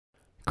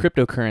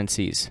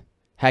Cryptocurrencies.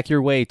 Hack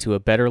Your Way to a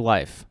Better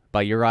Life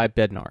by Juraj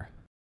Bednar.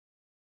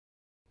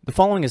 The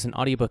following is an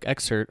audiobook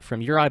excerpt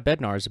from Juraj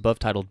Bednar's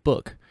above-titled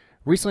book,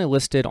 recently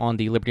listed on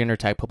the Liberty Under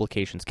Attack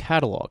Publications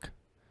catalog.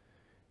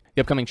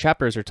 The upcoming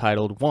chapters are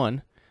titled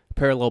 1.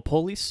 Parallel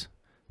Polis,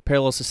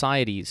 Parallel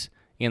Societies,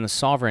 and the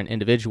Sovereign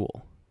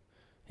Individual,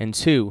 and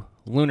 2.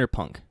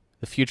 Lunarpunk,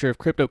 the Future of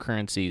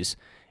Cryptocurrencies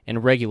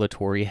and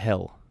Regulatory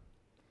Hell.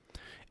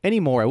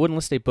 Anymore, I wouldn't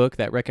list a book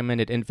that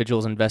recommended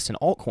individuals invest in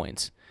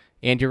altcoins,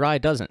 and Juraj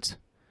doesn't.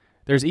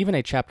 There's even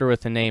a chapter with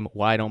the name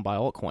Why I Don't Buy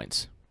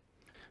Altcoins.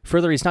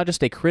 Further, he's not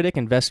just a critic,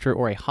 investor,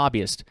 or a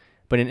hobbyist,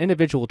 but an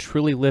individual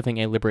truly living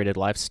a liberated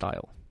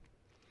lifestyle.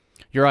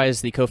 Juraj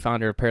is the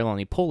co-founder of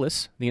Paralelni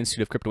Polis, the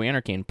Institute of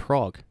Crypto-Anarchy in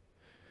Prague.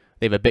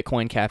 They have a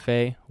Bitcoin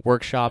cafe,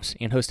 workshops,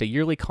 and host a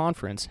yearly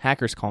conference,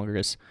 Hackers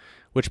Congress,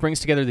 which brings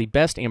together the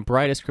best and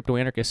brightest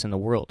crypto-anarchists in the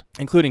world,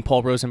 including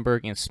Paul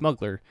Rosenberg and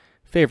Smuggler,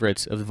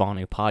 favorites of the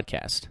Vonu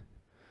Podcast.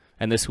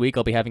 And this week,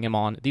 I'll be having him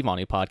on the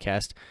Vonu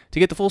Podcast to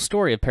get the full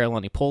story of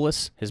Paralelni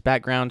Polis, his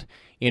background,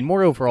 and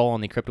more overall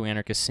on the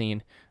crypto-anarchist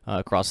scene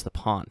across the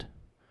pond.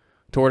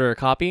 To order a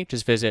copy,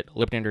 just visit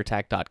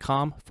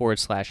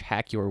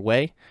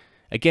libertyunderattack.com/hackyourway.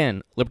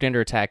 Again,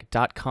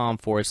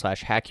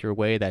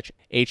 libertyunderattack.com/hackyourway. That's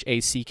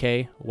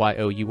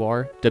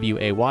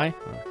HACKYOURWAY,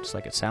 just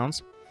like it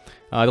sounds.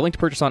 The link to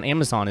purchase on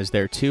Amazon is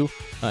there too,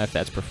 if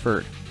that's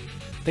preferred.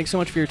 Thanks so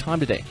much for your time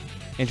today.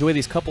 Enjoy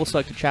these couple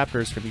selected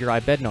chapters from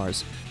Juraj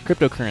Bednar's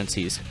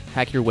Cryptocurrencies,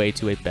 Hack Your Way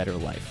to a Better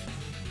Life.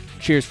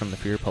 Cheers from the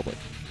Free Republic.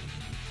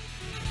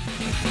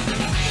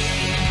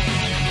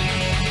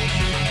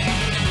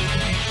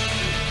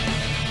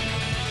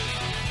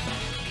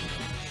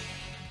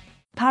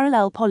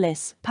 Parallel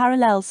Polis,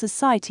 Parallel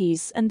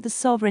Societies and the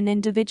Sovereign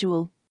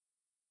Individual.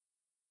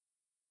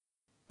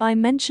 I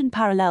mention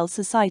parallel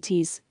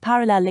societies,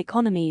 parallel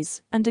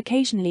economies, and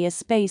occasionally a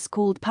space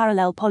called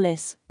Parallel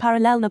Polis,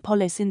 Paralelna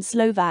Polis in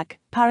Slovak,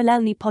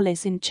 Paralelni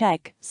Polis in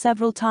Czech,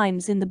 several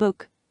times in the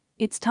book.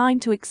 It's time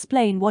to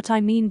explain what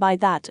I mean by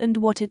that and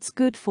what it's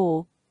good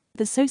for.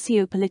 The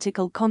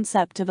socio-political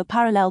concept of a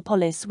parallel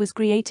polis was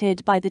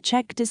created by the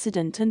Czech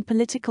dissident and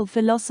political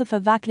philosopher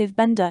Václav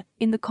Benda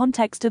in the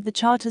context of the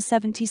Charter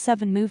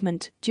 77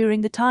 movement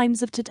during the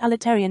times of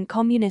totalitarian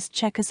communist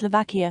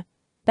Czechoslovakia.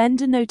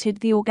 Benda noted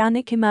the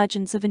organic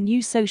emergence of a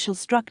new social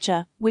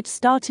structure, which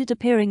started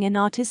appearing in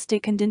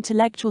artistic and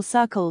intellectual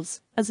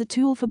circles, as a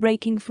tool for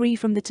breaking free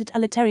from the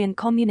totalitarian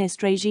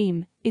communist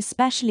regime,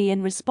 especially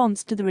in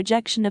response to the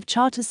rejection of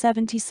Charter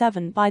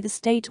 77 by the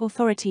state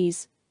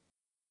authorities.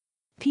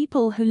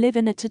 People who live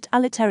in a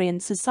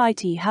totalitarian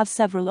society have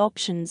several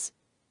options.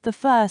 The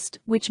first,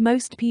 which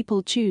most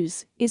people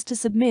choose, is to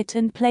submit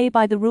and play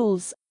by the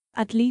rules,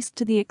 at least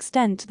to the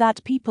extent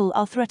that people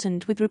are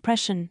threatened with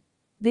repression.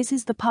 This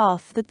is the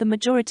path that the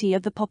majority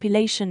of the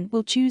population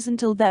will choose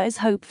until there is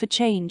hope for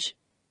change.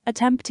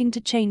 Attempting to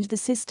change the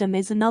system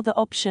is another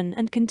option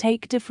and can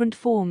take different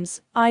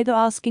forms, either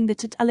asking the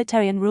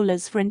totalitarian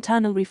rulers for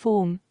internal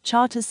reform,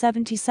 Charter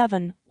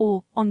 77,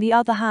 or, on the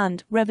other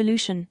hand,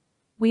 revolution.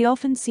 We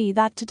often see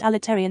that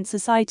totalitarian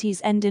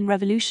societies end in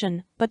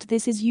revolution, but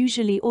this is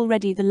usually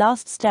already the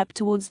last step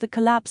towards the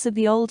collapse of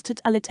the old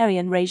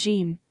totalitarian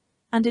regime.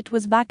 And it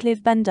was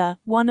Václav Benda,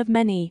 one of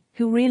many,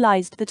 who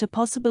realized that a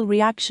possible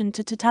reaction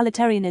to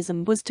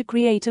totalitarianism was to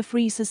create a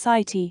free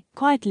society,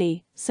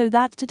 quietly, so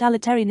that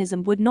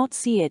totalitarianism would not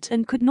see it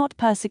and could not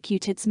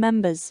persecute its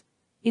members.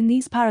 In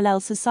these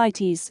parallel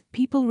societies,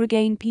 people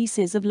regain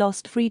pieces of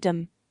lost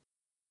freedom.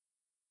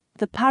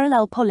 The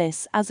parallel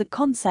polis as a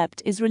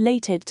concept is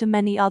related to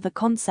many other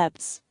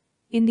concepts.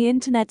 In the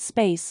internet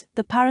space,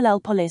 the parallel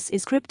polis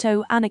is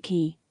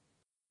crypto-anarchy.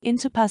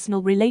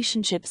 Interpersonal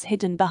relationships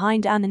hidden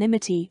behind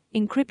anonymity,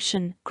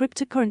 encryption,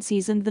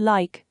 cryptocurrencies and the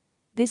like.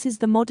 This is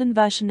the modern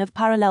version of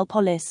parallel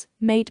polis,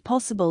 made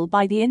possible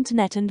by the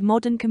internet and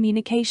modern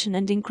communication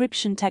and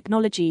encryption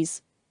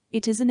technologies.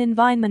 It is an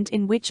environment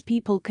in which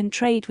people can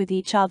trade with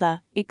each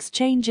other,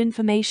 exchange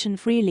information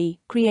freely,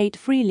 create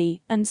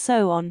freely, and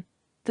so on.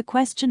 The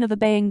question of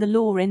obeying the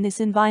law in this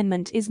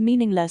environment is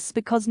meaningless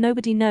because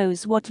nobody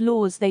knows what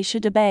laws they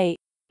should obey.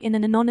 In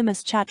an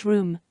anonymous chat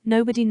room,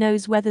 nobody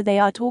knows whether they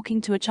are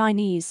talking to a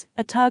Chinese,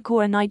 a Turk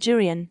or a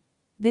Nigerian.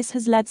 This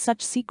has led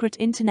such secret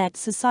internet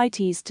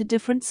societies to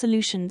different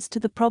solutions to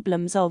the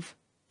problems of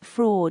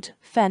fraud,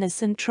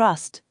 fairness and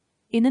trust.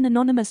 In an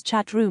anonymous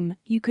chat room,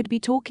 you could be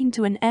talking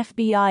to an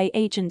FBI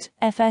agent,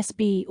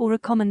 FSB or a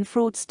common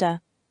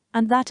fraudster.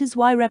 And that is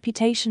why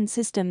reputation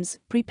systems,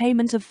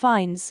 prepayment of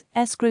fines,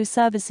 escrow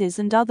services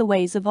and other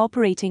ways of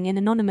operating in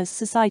anonymous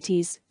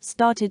societies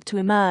started to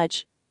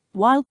emerge.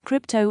 While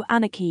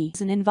crypto-anarchy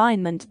is an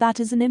environment that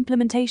is an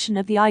implementation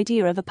of the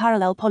idea of a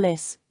parallel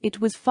polis,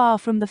 it was far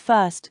from the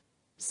first.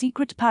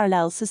 Secret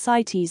parallel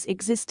societies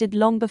existed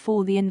long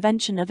before the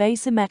invention of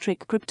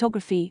asymmetric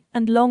cryptography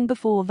and long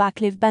before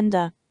Václav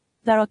Benda.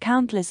 There are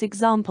countless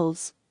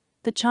examples.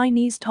 The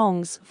Chinese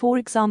tongs, for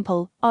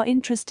example, are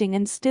interesting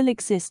and still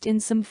exist in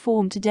some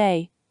form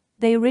today.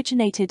 They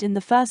originated in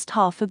the first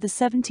half of the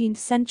 17th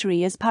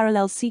century as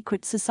parallel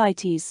secret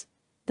societies.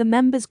 The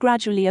members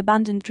gradually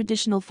abandoned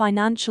traditional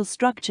financial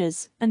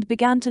structures and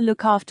began to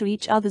look after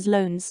each other's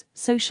loans,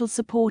 social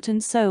support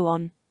and so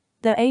on.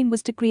 Their aim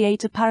was to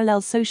create a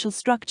parallel social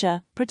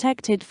structure,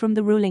 protected from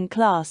the ruling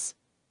class.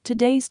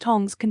 Today's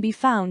tongs can be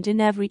found in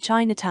every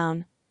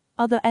Chinatown.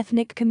 Other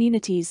ethnic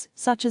communities,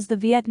 such as the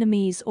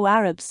Vietnamese or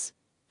Arabs,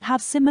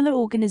 have similar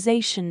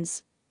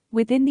organizations.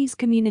 Within these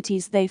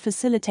communities they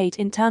facilitate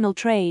internal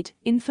trade,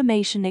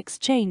 information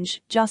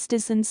exchange,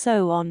 justice and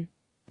so on.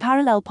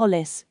 Parallel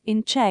Polis,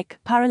 in Czech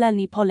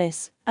Paralelni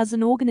Polis, as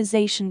an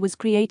organization was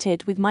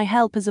created with my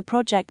help as a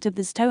project of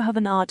the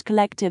Stohoven Art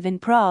Collective in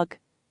Prague.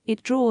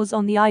 It draws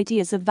on the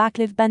ideas of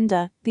Juraj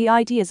Bednar, the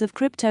ideas of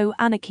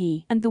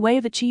crypto-anarchy and the way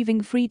of achieving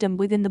freedom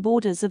within the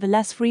borders of a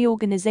less free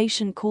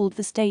organization called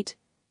the state.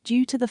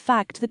 Due to the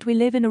fact that we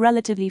live in a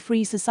relatively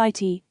free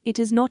society, it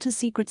is not a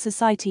secret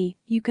society.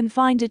 You can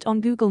find it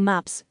on Google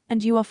Maps,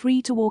 and you are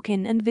free to walk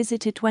in and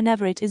visit it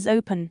whenever it is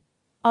open.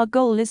 Our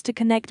goal is to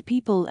connect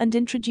people and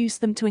introduce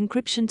them to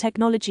encryption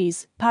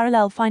technologies,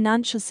 parallel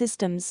financial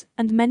systems,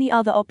 and many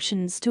other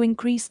options to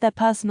increase their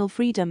personal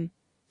freedom.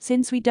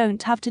 Since we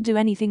don't have to do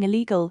anything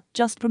illegal,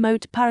 just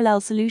promote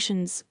parallel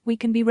solutions, we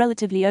can be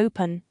relatively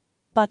open.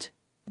 But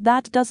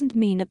that doesn't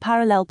mean a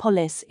parallel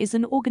polis is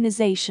an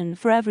organization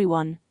for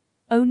everyone.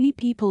 Only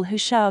people who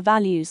share our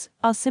values,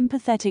 are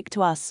sympathetic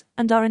to us,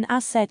 and are an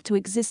asset to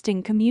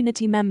existing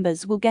community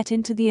members will get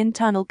into the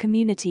internal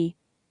community.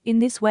 In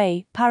this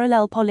way,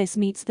 Parallel Polis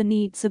meets the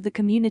needs of the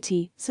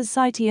community,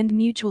 society and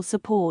mutual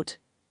support.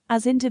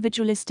 As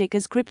individualistic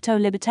as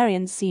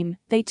crypto-libertarians seem,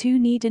 they too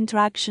need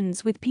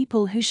interactions with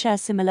people who share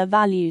similar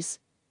values.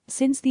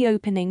 Since the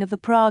opening of the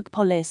Prague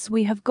Polis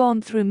we have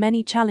gone through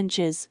many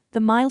challenges. The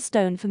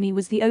milestone for me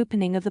was the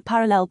opening of the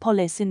Parallel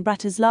Polis in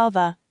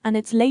Bratislava, and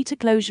its later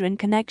closure in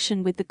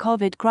connection with the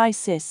COVID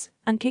crisis,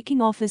 and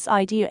kicking off this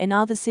idea in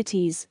other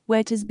cities, where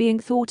it is being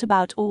thought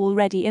about or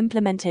already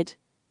implemented.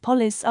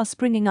 Polis are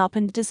springing up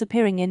and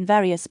disappearing in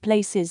various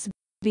places: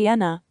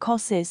 Vienna,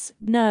 Košice,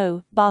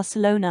 Brno,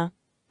 Barcelona.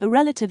 A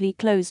relatively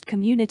closed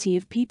community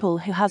of people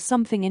who have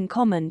something in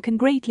common can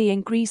greatly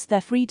increase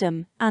their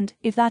freedom, and,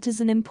 if that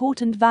is an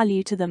important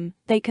value to them,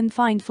 they can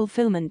find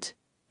fulfillment.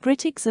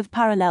 Critics of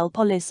Parallel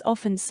Polis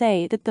often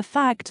say that the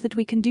fact that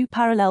we can do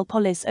Parallel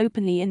Polis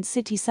openly in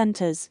city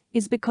centers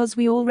is because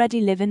we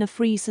already live in a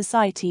free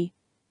society.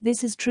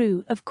 This is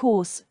true, of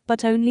course,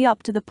 but only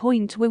up to the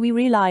point where we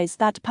realize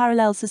that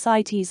parallel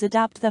societies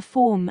adapt their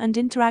form and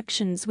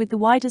interactions with the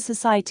wider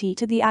society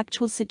to the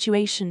actual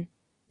situation.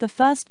 The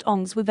first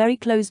tongs were very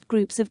closed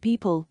groups of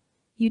people.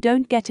 You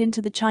don't get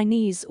into the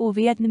Chinese or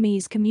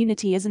Vietnamese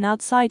community as an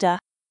outsider,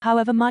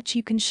 however much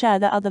you can share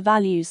their other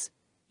values.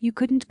 You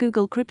couldn't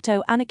Google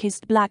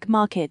crypto-anarchist black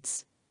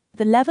markets.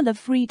 The level of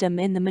freedom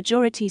in the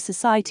majority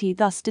society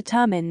thus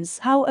determines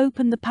how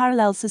open the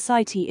parallel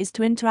society is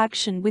to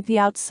interaction with the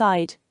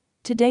outside.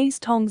 Today's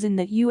tongs in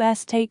the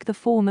US take the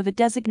form of a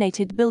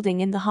designated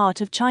building in the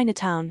heart of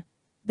Chinatown.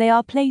 They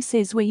are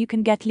places where you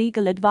can get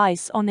legal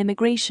advice on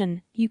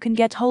immigration, you can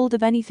get hold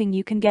of anything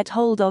you can get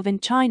hold of in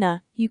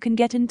China, you can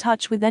get in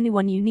touch with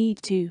anyone you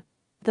need to.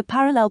 The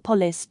Parallel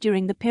Polis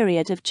during the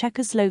period of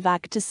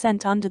Czechoslovak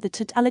descent under the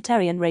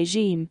totalitarian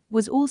regime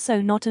was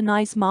also not a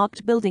nice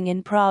marked building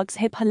in Prague's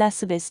hip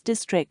Hlesovice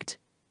district.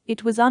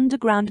 It was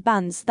underground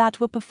bands that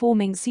were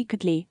performing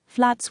secretly,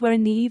 flats where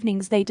in the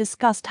evenings they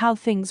discussed how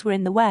things were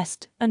in the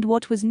West, and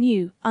what was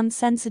new,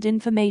 uncensored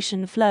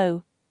information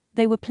flow.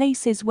 They were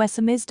places where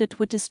samizdat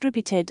were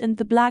distributed and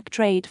the black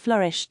trade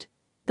flourished.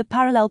 The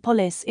Parallel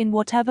Polis in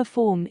whatever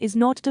form is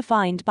not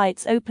defined by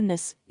its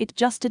openness, it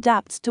just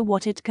adapts to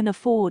what it can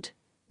afford.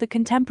 The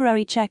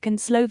contemporary Czech and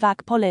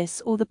Slovak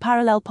polis or the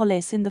Parallel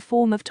Polis in the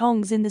form of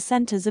tongs in the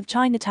centers of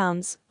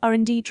Chinatowns are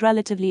indeed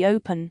relatively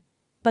open.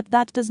 But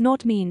that does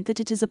not mean that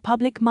it is a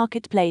public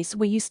marketplace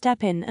where you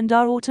step in and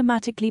are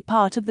automatically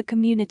part of the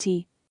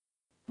community.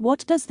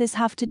 What does this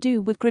have to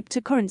do with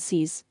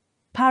cryptocurrencies?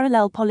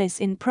 Parallel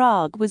Polis in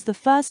Prague was the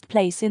first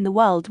place in the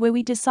world where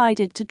we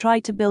decided to try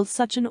to build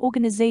such an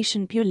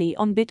organization purely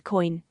on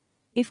Bitcoin.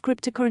 If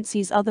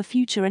cryptocurrencies are the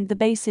future and the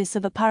basis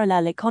of a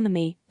parallel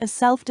economy, a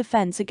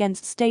self-defense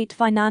against state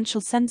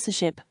financial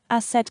censorship,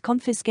 asset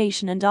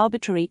confiscation and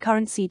arbitrary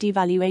currency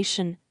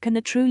devaluation, can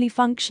a truly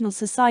functional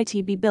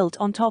society be built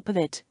on top of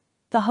it?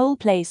 The whole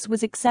place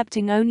was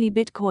accepting only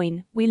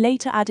Bitcoin. We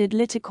later added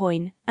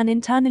Litecoin, and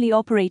internally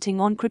operating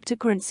on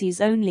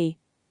cryptocurrencies only.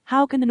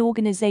 How can an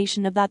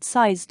organization of that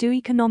size do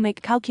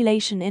economic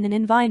calculation in an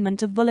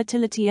environment of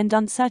volatility and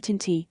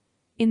uncertainty?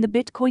 In the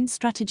Bitcoin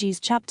Strategies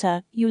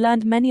chapter, you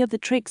learned many of the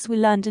tricks we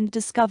learned and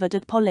discovered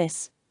at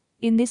Polis.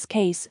 In this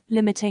case,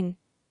 limiting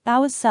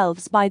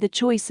ourselves by the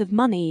choice of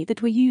money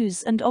that we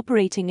use and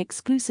operating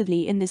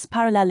exclusively in this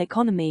parallel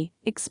economy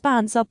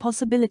expands our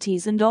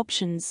possibilities and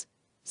options.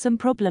 Some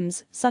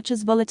problems, such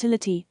as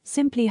volatility,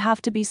 simply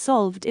have to be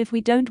solved if we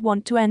don't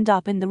want to end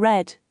up in the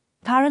red.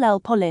 Parallel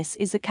Polis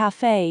is a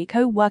cafe,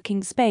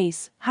 co-working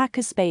space,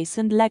 hackerspace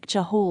and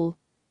lecture hall.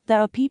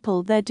 There are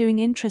people there doing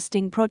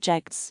interesting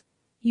projects.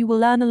 You will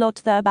learn a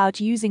lot there about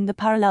using the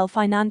parallel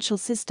financial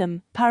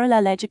system,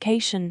 parallel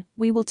education.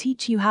 We will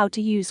teach you how to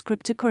use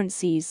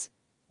cryptocurrencies.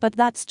 But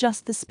that's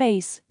just the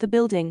space, the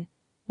building.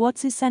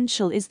 What's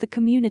essential is the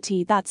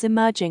community that's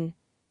emerging.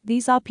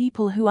 These are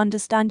people who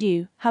understand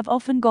you, have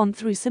often gone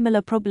through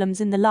similar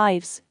problems in their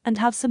lives, and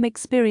have some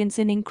experience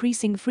in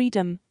increasing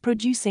freedom,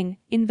 producing,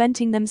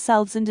 inventing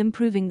themselves and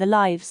improving their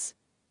lives.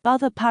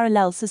 Other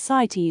parallel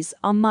societies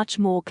are much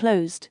more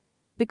closed.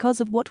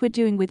 Because of what we're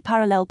doing with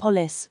Parallel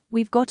Polis,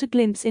 we've got a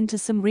glimpse into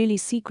some really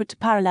secret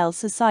parallel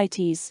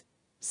societies.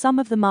 Some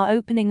of them are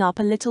opening up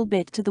a little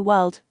bit to the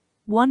world.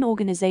 One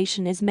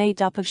organization is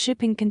made up of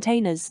shipping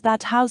containers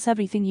that house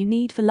everything you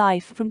need for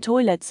life, from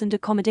toilets and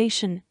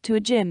accommodation, to a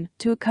gym,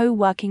 to a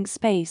co-working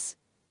space.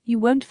 You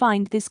won't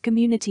find this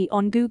community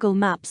on Google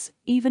Maps.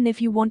 Even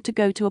if you want to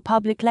go to a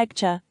public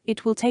lecture,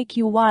 it will take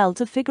you a while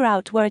to figure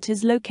out where it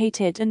is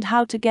located and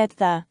how to get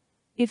there.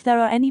 If there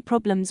are any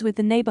problems with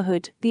the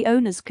neighborhood, the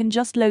owners can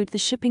just load the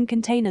shipping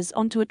containers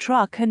onto a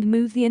truck and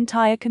move the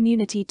entire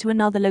community to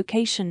another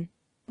location.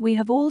 We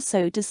have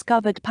also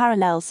discovered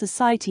parallel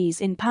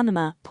societies in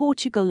Panama,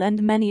 Portugal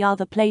and many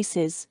other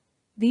places.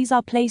 These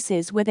are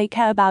places where they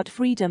care about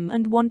freedom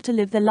and want to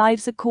live their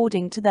lives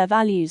according to their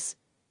values.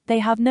 They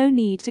have no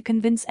need to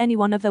convince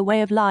anyone of their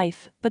way of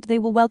life, but they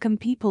will welcome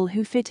people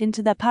who fit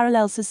into their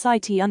parallel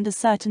society under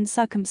certain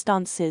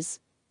circumstances.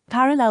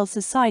 Parallel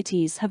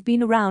societies have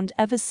been around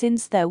ever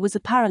since there was a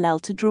parallel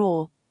to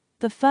draw.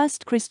 The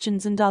first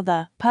Christians and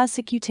other,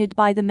 persecuted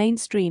by the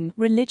mainstream,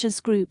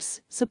 religious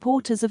groups,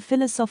 supporters of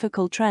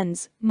philosophical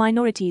trends,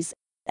 minorities,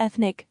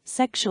 ethnic,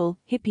 sexual,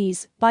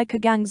 hippies, biker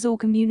gangs or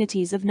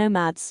communities of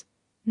nomads.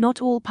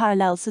 Not all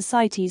parallel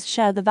societies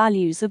share the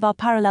values of our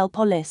parallel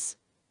polis.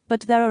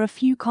 But there are a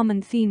few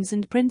common themes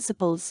and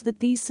principles that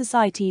these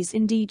societies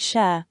indeed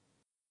share.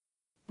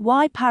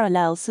 Why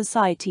parallel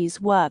societies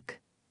work.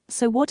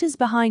 So what is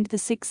behind the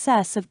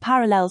success of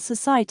parallel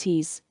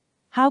societies?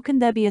 How can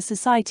there be a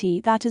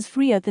society that is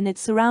freer than its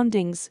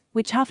surroundings,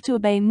 which have to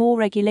obey more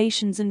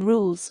regulations and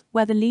rules,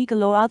 whether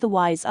legal or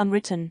otherwise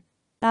unwritten?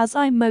 As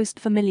I'm most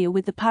familiar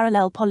with the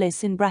parallel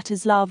polis in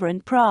Bratislava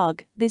and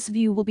Prague, this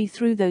view will be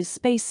through those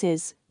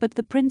spaces, but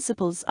the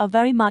principles are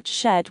very much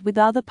shared with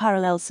other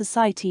parallel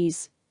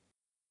societies.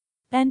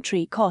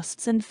 Entry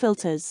costs and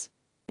filters.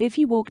 If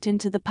you walked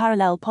into the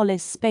Parallel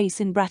Polis space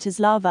in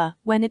Bratislava,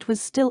 when it was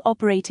still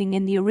operating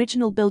in the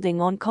original building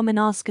on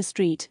Komenarska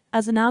Street,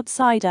 as an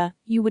outsider,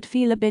 you would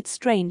feel a bit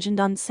strange and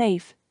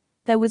unsafe.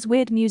 There was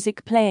weird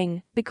music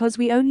playing, because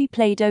we only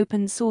played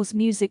open source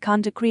music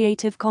under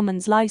Creative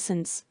Commons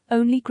license.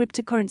 Only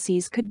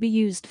cryptocurrencies could be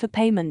used for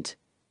payment.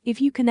 If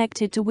you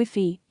connected to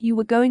Wi-Fi, you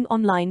were going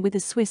online with a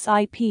Swiss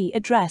IP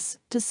address,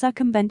 to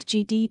circumvent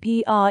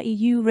GDPR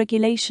EU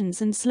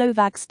regulations and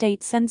Slovak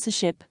state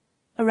censorship.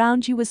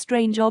 Around you were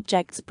strange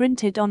objects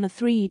printed on a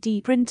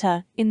 3D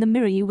printer. In the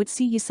mirror you would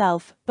see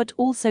yourself, but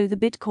also the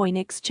Bitcoin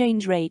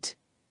exchange rate.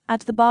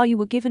 At the bar you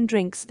were given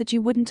drinks that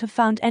you wouldn't have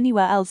found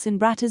anywhere else in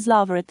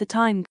Bratislava at the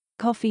time.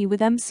 Coffee with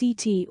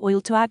MCT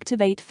oil to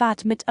activate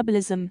fat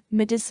metabolism,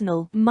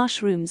 medicinal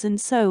mushrooms and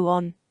so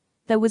on.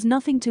 There was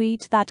nothing to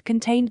eat that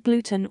contained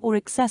gluten or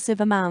excessive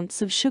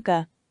amounts of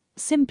sugar.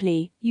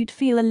 Simply, you'd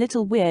feel a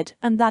little weird,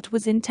 and that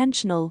was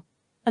intentional.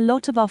 A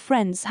lot of our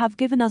friends have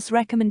given us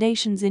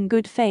recommendations in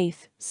good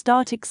faith.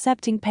 Start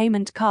accepting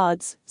payment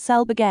cards,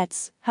 sell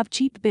baguettes, have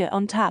cheap beer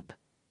on tap.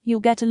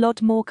 You'll get a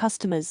lot more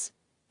customers.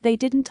 They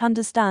didn't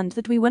understand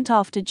that we went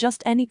after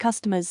just any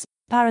customers.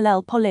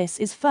 Parallel Polis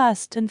is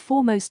first and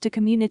foremost a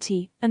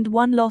community, and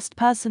one lost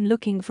person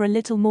looking for a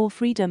little more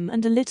freedom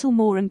and a little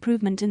more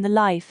improvement in the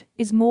life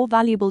is more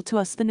valuable to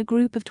us than a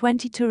group of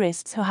 20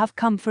 tourists who have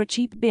come for a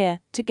cheap beer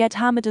to get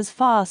hammered as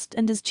fast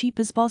and as cheap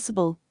as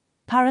possible.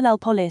 Parallel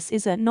Polis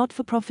is a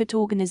not-for-profit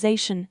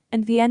organization,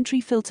 and the entry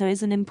filter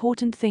is an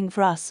important thing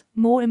for us,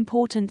 more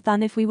important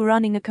than if we were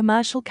running a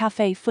commercial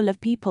cafe full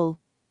of people.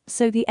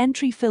 So the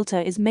entry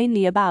filter is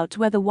mainly about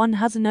whether one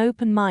has an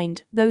open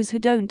mind. Those who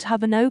don't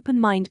have an open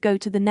mind go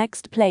to the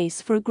next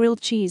place for a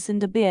grilled cheese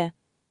and a beer.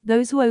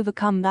 Those who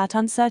overcome that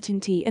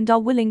uncertainty and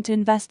are willing to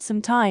invest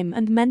some time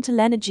and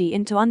mental energy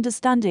into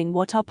understanding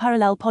what our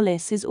parallel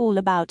polis is all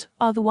about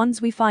are the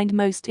ones we find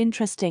most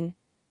interesting.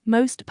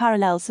 Most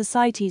parallel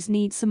societies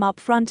need some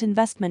upfront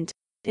investment.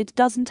 It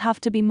doesn't have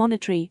to be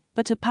monetary,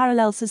 but a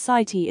parallel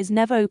society is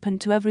never open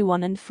to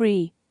everyone and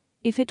free.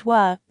 If it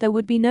were, there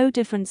would be no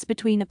difference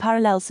between a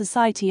parallel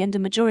society and a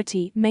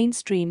majority,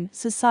 mainstream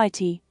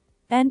society.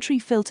 Entry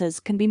filters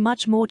can be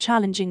much more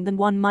challenging than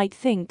one might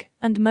think,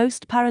 and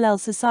most parallel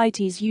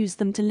societies use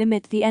them to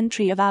limit the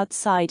entry of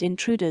outside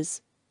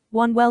intruders.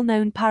 One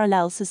well-known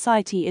parallel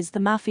society is the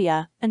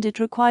Mafia, and it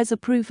requires a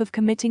proof of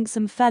committing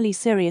some fairly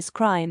serious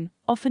crime,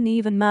 often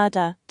even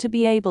murder, to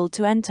be able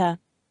to enter.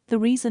 The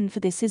reason for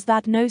this is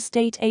that no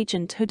state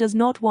agent who does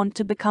not want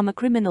to become a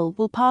criminal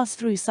will pass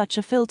through such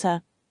a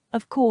filter.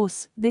 Of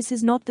course, this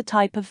is not the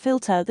type of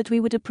filter that we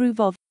would approve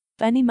of.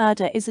 Any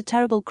murder is a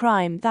terrible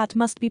crime that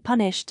must be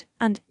punished,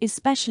 and,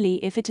 especially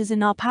if it is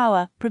in our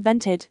power,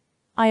 prevented.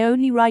 I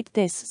only write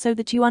this so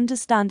that you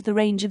understand the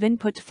range of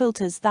input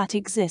filters that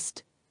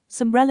exist.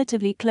 Some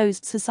relatively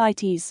closed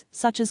societies,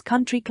 such as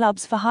country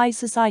clubs for high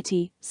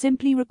society,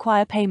 simply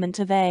require payment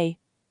of a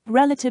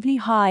relatively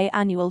high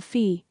annual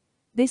fee.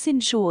 This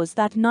ensures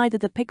that neither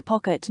the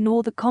pickpocket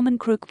nor the common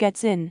crook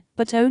gets in,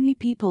 but only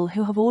people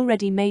who have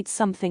already made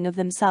something of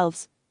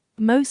themselves.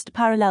 Most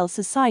parallel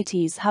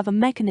societies have a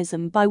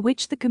mechanism by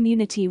which the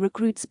community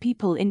recruits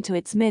people into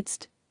its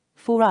midst.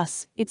 For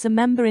us, it's a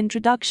member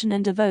introduction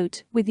and a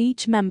vote, with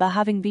each member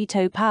having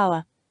veto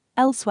power.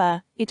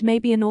 Elsewhere, it may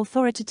be an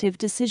authoritative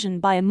decision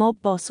by a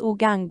mob boss or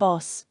gang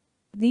boss.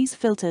 These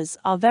filters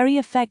are very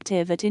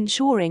effective at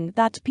ensuring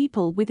that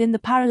people within the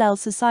parallel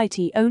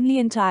society only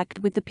interact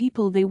with the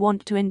people they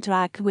want to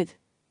interact with.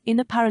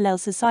 In a parallel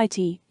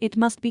society, it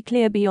must be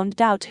clear beyond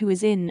doubt who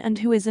is in and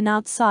who is an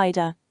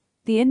outsider.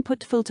 The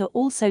input filter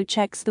also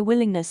checks the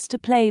willingness to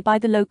play by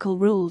the local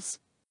rules.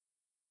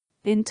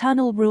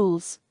 Internal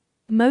rules.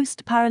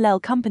 Most parallel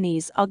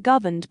companies are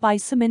governed by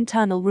some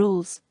internal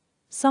rules.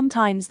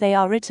 Sometimes they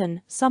are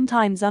written,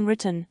 sometimes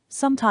unwritten,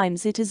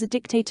 sometimes it is a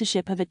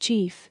dictatorship of a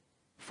chief.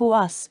 For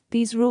us,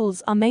 these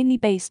rules are mainly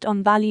based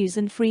on values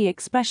and free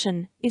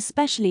expression,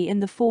 especially in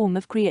the form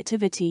of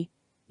creativity.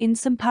 In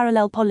some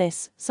parallel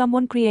polis,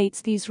 someone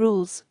creates these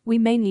rules, we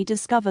mainly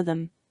discover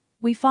them.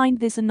 We find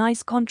this a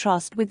nice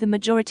contrast with the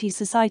majority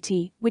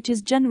society, which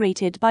is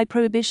generated by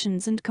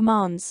prohibitions and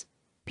commands.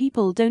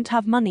 People don't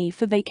have money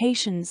for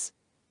vacations.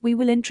 We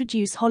will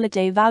introduce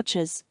holiday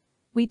vouchers.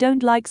 We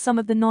don't like some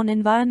of the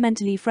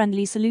non-environmentally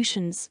friendly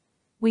solutions.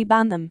 We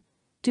ban them.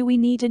 Do we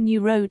need a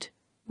new road?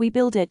 We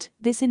build it.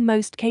 This in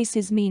most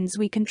cases means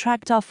we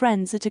contract our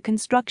friends at a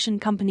construction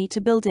company to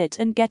build it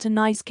and get a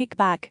nice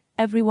kickback.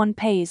 Everyone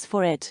pays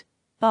for it.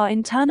 Our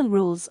internal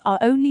rules are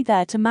only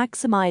there to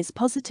maximize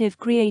positive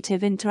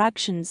creative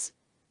interactions.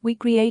 We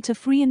create a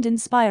free and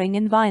inspiring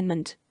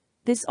environment.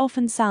 This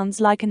often sounds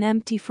like an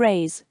empty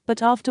phrase,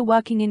 but after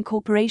working in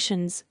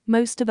corporations,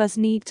 most of us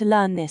need to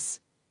learn this.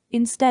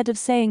 Instead of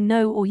saying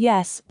no or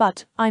yes,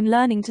 but I'm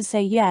learning to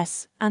say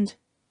yes, and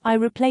I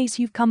replace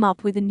you've come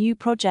up with a new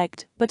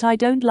project, but I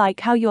don't like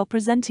how you're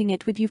presenting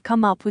it with you've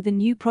come up with a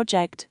new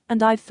project,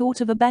 and I've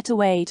thought of a better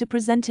way to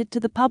present it to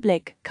the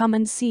public, come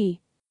and see.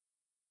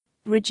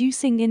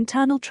 Reducing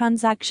internal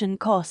transaction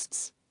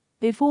costs.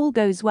 If all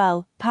goes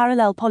well,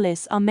 parallel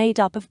polis are made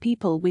up of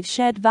people with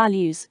shared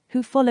values,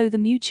 who follow the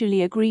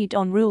mutually agreed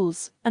on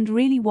rules, and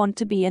really want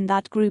to be in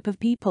that group of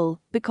people,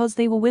 because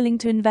they were willing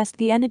to invest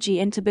the energy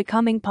into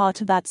becoming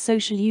part of that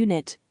social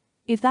unit.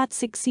 If that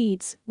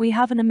succeeds, we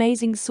have an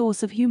amazing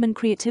source of human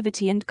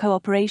creativity and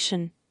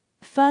cooperation.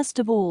 First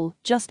of all,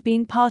 just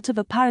being part of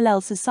a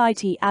parallel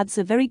society adds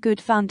a very good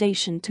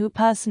foundation to a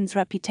person's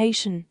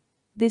reputation.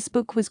 This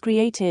book was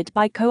created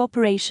by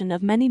cooperation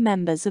of many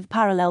members of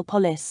parallel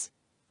polis.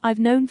 I've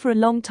known for a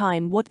long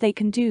time what they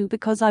can do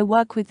because I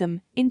work with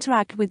them,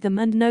 interact with them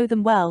and know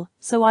them well,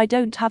 so I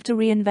don't have to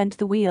reinvent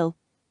the wheel.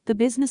 The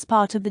business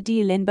part of the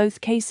deal in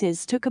both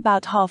cases took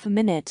about half a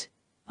minute.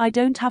 I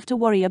don't have to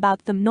worry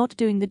about them not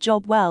doing the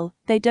job well,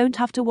 they don't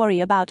have to worry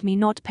about me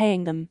not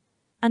paying them.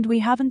 And we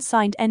haven't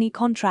signed any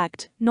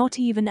contract, not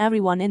even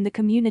everyone in the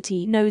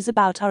community knows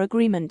about our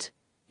agreement.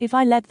 If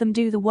I let them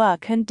do the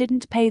work and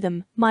didn't pay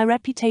them, my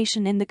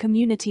reputation in the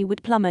community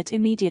would plummet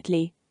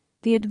immediately.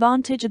 The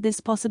advantage of this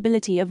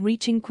possibility of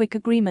reaching quick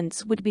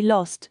agreements would be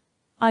lost.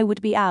 I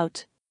would be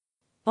out.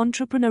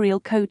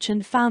 Entrepreneurial coach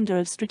and founder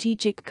of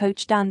Strategic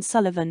Coach Dan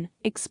Sullivan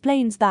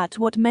explains that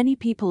what many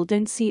people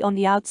don't see on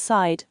the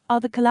outside are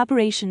the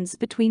collaborations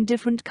between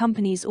different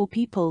companies or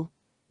people.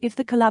 If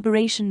the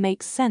collaboration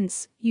makes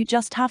sense, you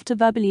just have to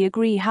verbally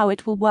agree how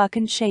it will work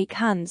and shake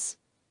hands.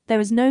 There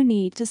is no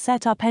need to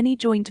set up any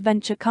joint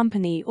venture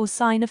company or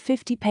sign a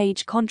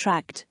 50-page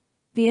contract.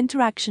 The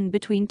interaction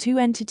between two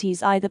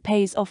entities either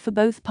pays off for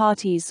both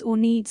parties or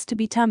needs to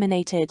be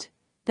terminated.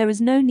 There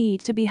is no need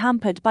to be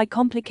hampered by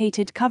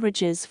complicated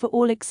coverages for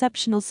all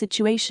exceptional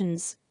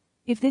situations.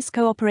 If this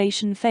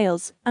cooperation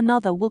fails,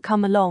 another will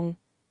come along.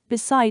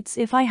 Besides,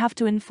 if I have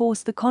to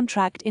enforce the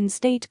contract in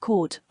state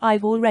court,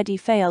 I've already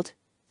failed.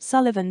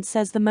 Sullivan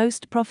says the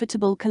most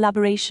profitable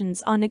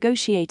collaborations are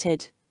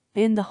negotiated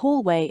in the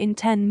hallway in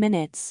 10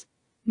 minutes.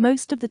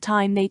 Most of the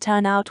time they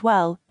turn out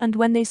well, and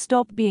when they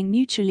stop being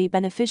mutually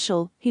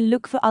beneficial, he'll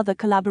look for other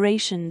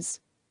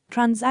collaborations.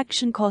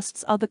 Transaction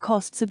costs are the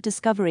costs of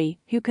discovery,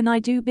 who can I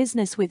do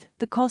business with,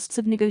 the costs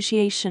of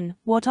negotiation,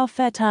 what are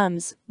fair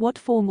terms, what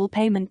form will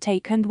payment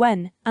take and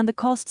when, and the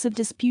costs of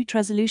dispute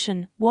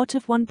resolution, what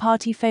if one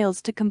party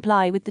fails to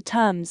comply with the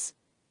terms.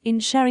 In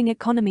sharing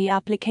economy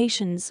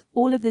applications,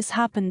 all of this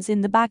happens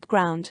in the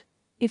background.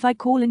 If I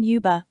call an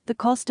Uber, the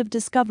cost of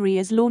discovery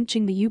is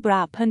launching the Uber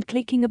app and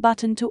clicking a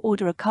button to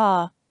order a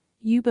car.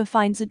 Uber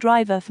finds a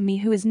driver for me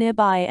who is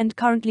nearby and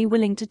currently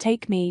willing to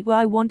take me where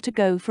I want to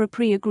go for a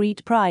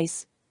pre-agreed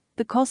price.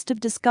 The cost of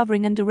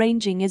discovering and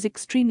arranging is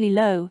extremely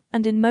low,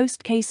 and in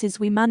most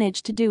cases we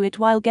manage to do it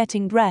while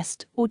getting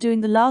dressed or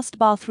doing the last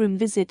bathroom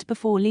visit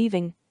before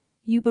leaving.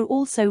 Uber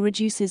also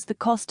reduces the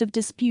cost of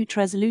dispute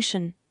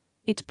resolution.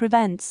 It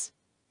prevents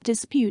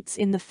disputes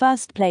in the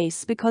first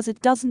place because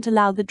it doesn't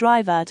allow the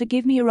driver to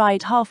give me a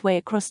ride halfway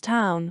across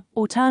town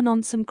or turn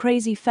on some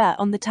crazy fare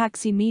on the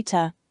taxi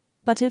meter.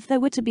 But if there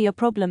were to be a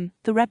problem,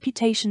 the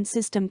reputation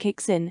system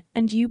kicks in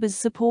and Uber's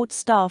support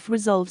staff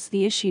resolves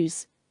the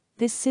issues.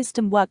 This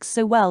system works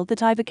so well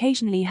that I've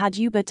occasionally had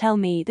Uber tell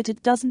me that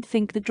it doesn't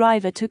think the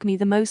driver took me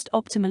the most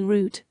optimal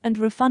route and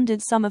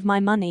refunded some of my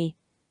money.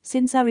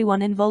 Since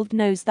everyone involved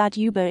knows that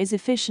Uber is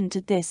efficient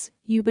at this,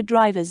 Uber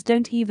drivers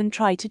don't even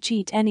try to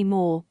cheat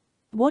anymore.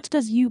 What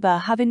does Uber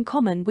have in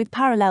common with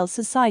parallel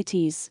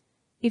societies?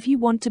 If you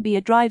want to be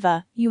a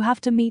driver, you have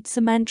to meet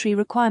some entry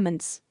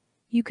requirements.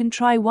 You can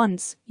try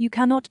once, you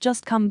cannot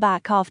just come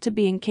back after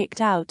being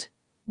kicked out.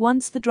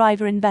 Once the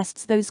driver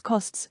invests those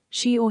costs,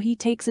 she or he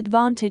takes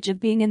advantage of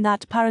being in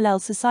that parallel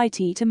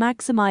society to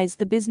maximize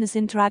the business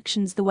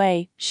interactions the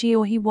way she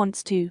or he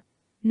wants to.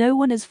 No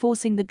one is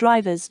forcing the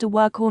drivers to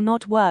work or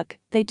not work,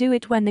 they do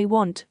it when they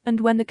want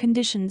and when the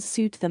conditions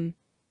suit them.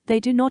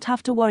 They do not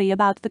have to worry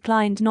about the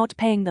client not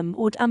paying them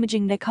or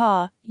damaging their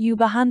car.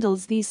 Uber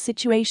handles these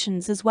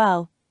situations as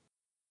well.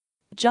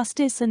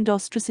 Justice and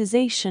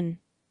ostracization.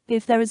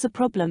 If there is a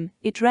problem,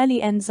 it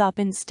rarely ends up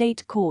in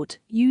state court.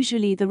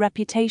 Usually the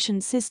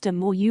reputation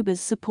system or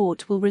Uber's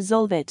support will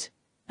resolve it.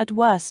 At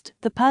worst,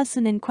 the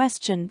person in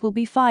question will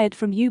be fired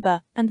from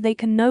Uber and they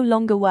can no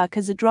longer work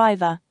as a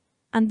driver.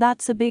 And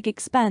that's a big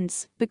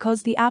expense,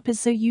 because the app is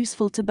so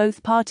useful to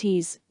both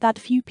parties that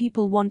few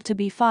people want to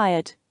be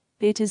fired.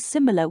 It is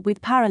similar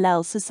with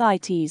parallel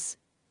societies.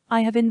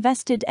 I have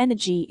invested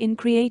energy in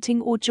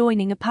creating or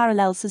joining a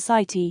parallel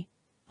society.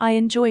 I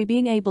enjoy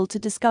being able to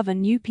discover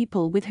new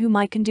people with whom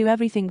I can do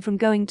everything from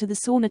going to the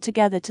sauna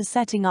together to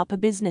setting up a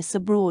business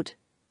abroad.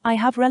 I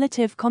have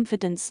relative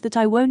confidence that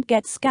I won't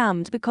get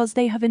scammed because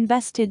they have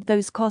invested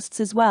those costs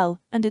as well,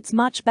 and it's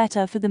much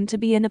better for them to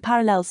be in a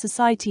parallel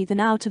society than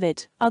out of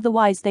it,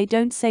 otherwise they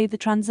don't save the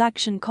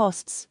transaction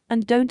costs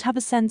and don't have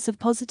a sense of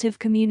positive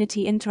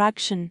community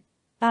interaction.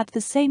 At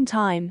the same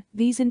time,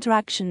 these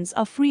interactions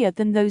are freer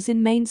than those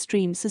in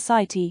mainstream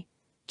society.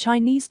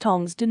 Chinese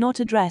tongs do not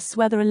address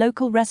whether a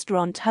local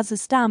restaurant has a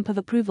stamp of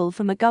approval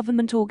from a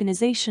government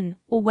organization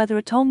or whether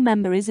a tong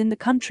member is in the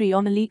country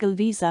on a legal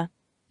visa.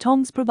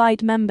 Tongs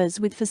provide members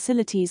with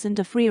facilities and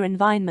a freer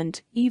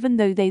environment, even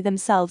though they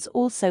themselves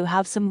also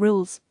have some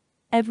rules.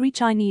 Every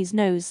Chinese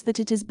knows that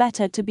it is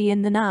better to be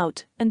in than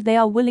out, and they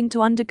are willing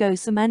to undergo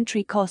some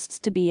entry costs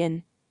to be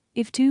in.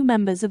 If two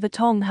members of a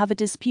tong have a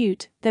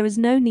dispute, there is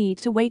no need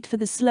to wait for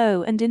the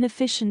slow and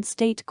inefficient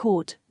state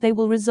court. They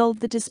will resolve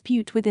the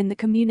dispute within the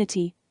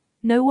community.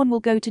 No one will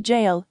go to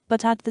jail,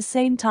 but at the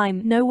same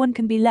time no one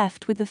can be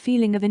left with the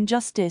feeling of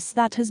injustice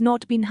that has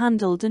not been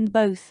handled, and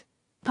both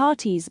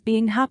parties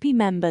being happy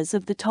members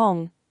of the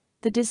tong.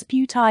 The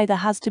dispute either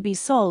has to be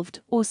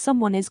solved or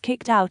someone is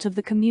kicked out of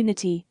the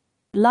community.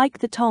 Like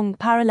the tong,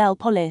 Parallel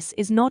Polis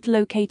is not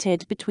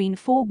located between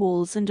four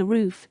walls and a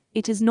roof.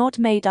 It is not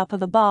made up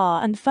of a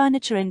bar and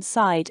furniture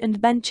inside and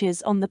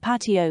benches on the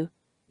patio.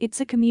 It's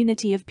a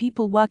community of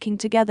people working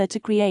together to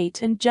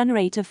create and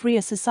generate a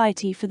freer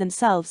society for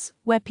themselves,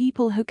 where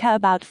people who care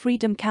about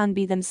freedom can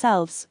be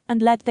themselves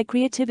and let their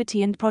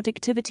creativity and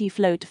productivity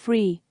float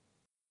free.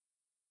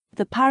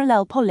 The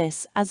Parallel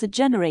Polis as a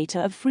generator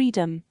of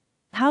freedom.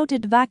 How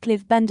did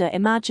Vaclav Bender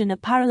imagine a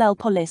parallel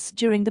polis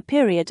during the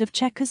period of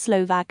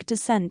Czechoslovak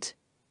descent?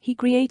 He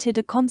created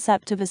a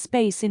concept of a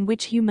space in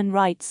which human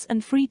rights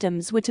and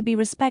freedoms were to be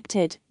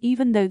respected,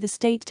 even though the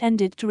state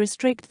tended to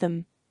restrict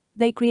them.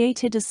 They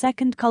created a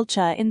second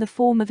culture in the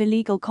form of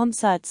illegal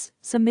concerts,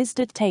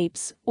 samizdat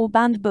tapes, or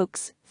banned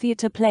books,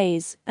 theater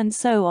plays, and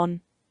so on.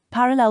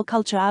 Parallel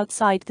culture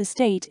outside the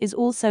state is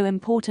also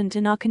important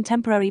in our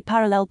contemporary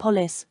parallel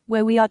polis,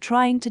 where we are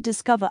trying to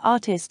discover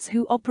artists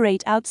who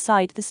operate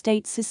outside the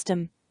state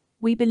system.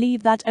 We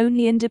believe that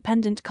only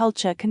independent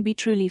culture can be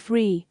truly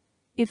free.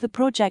 If the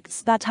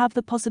projects that have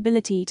the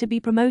possibility to be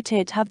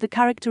promoted have the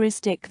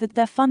characteristic that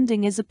their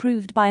funding is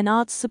approved by an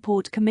arts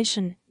support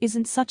commission,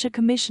 isn't such a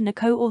commission a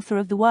co-author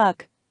of the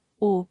work?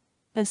 Or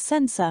a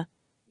censor?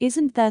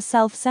 Isn't there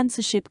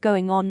self-censorship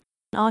going on?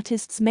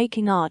 Artists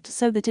making art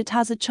so that it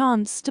has a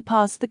chance to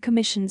pass the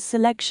commission's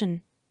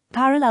selection.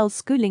 Parallel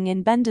schooling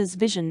in Bender's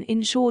vision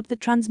ensured the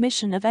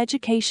transmission of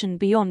education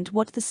beyond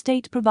what the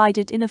state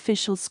provided in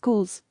official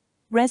schools,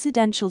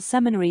 residential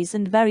seminaries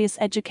and various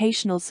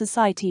educational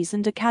societies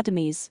and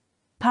academies,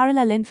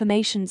 parallel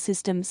information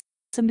systems,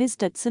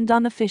 samizdats and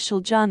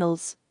unofficial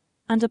journals,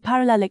 and a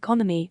parallel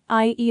economy,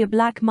 i.e. a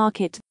black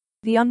market,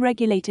 the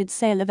unregulated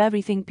sale of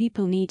everything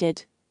people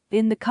needed.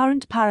 In the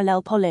current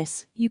parallel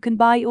polis, you can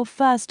buy your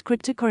first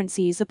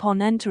cryptocurrencies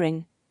upon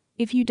entering.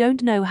 If you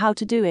don't know how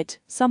to do it,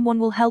 someone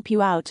will help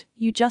you out.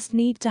 You just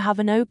need to have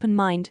an open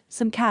mind,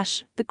 some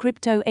cash, the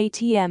crypto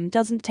ATM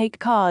doesn't take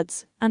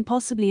cards, and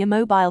possibly a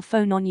mobile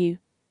phone on you.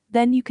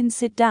 Then you can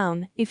sit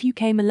down, if you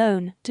came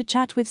alone, to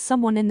chat with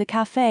someone in the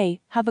cafe,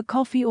 have a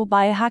coffee or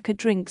buy a hacker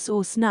drinks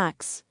or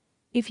snacks.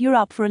 If you're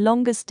up for a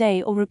longer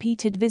stay or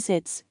repeated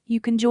visits, you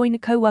can join a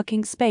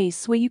co-working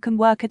space where you can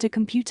work at a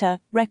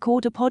computer,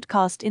 record a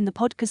podcast in the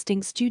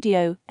podcasting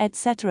studio,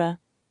 etc.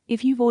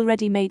 If you've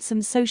already made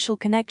some social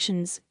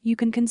connections, you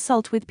can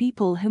consult with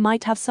people who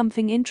might have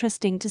something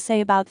interesting to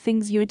say about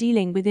things you're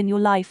dealing with in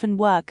your life and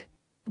work.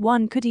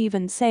 One could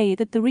even say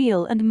that the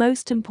real and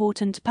most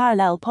important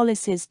parallel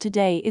policies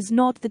today is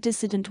not the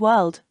dissident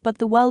world, but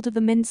the world of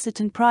the mindset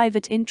and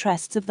private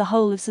interests of the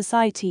whole of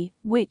society,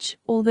 which,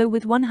 although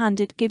with one hand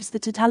it gives the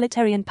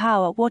totalitarian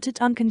power what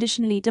it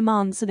unconditionally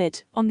demands of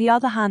it, on the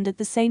other hand at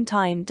the same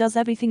time does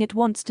everything it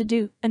wants to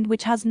do, and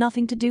which has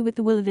nothing to do with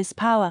the will of this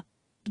power.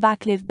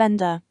 Juraj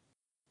Bednar.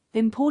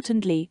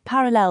 Importantly,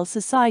 parallel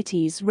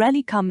societies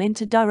rarely come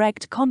into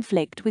direct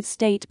conflict with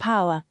state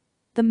power.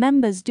 The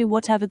members do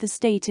whatever the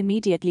state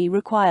immediately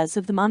requires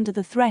of them under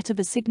the threat of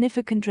a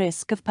significant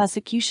risk of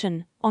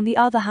persecution. On the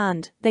other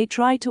hand, they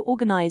try to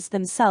organize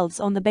themselves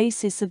on the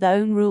basis of their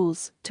own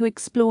rules, to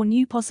explore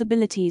new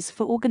possibilities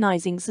for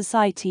organizing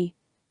society.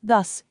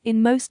 Thus,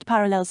 in most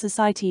parallel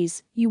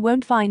societies, you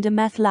won't find a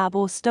meth lab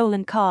or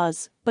stolen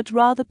cars, but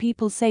rather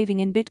people saving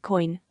in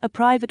Bitcoin, a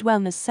private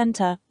wellness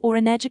center, or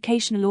an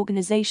educational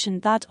organization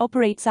that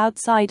operates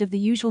outside of the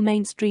usual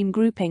mainstream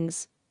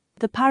groupings.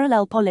 The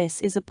parallel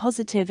polis is a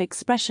positive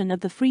expression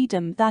of the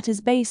freedom that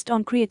is based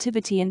on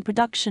creativity and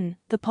production,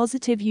 the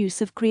positive use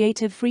of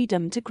creative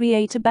freedom to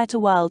create a better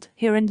world,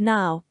 here and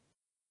now.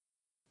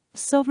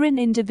 Sovereign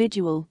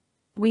individual.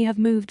 We have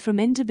moved from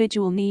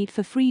individual need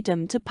for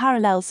freedom to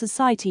parallel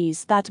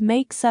societies that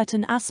make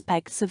certain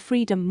aspects of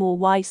freedom more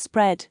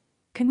widespread.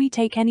 Can we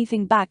take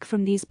anything back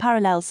from these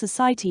parallel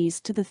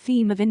societies to the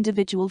theme of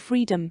individual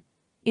freedom?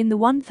 In the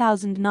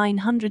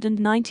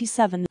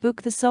 1997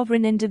 book The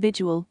Sovereign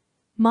Individual,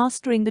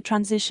 Mastering the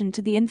Transition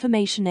to the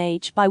Information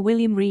Age by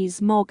William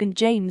Rees-Mogg and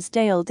James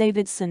Dale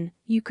Davidson,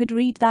 you could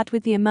read that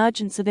with the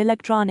emergence of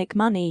electronic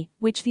money,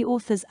 which the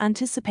authors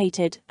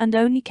anticipated and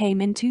only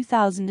came in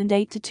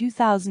 2008 to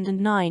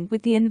 2009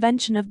 with the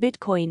invention of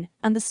Bitcoin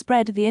and the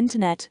spread of the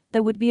internet,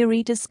 there would be a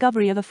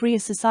rediscovery of a freer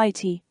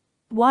society.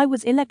 Why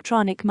was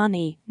electronic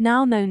money,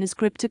 now known as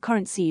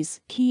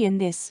cryptocurrencies, key in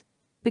this?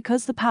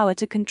 Because the power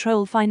to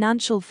control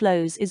financial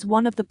flows is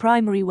one of the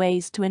primary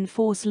ways to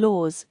enforce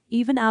laws,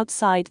 even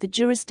outside the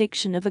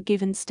jurisdiction of a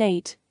given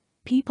state.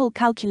 People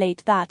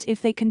calculate that if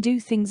they can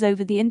do things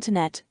over the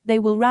internet, they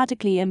will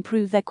radically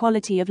improve their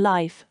quality of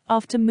life,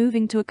 after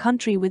moving to a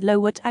country with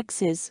lower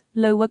taxes,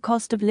 lower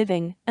cost of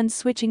living, and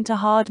switching to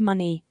hard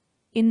money.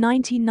 In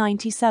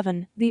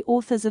 1997, the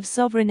authors of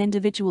Sovereign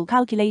Individual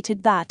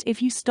calculated that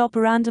if you stop a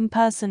random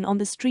person on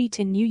the street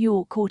in New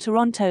York or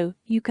Toronto,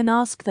 you can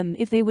ask them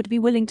if they would be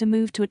willing to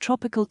move to a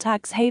tropical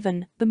tax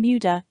haven,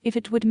 Bermuda, if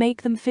it would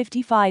make them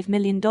 $55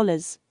 million.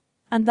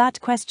 And that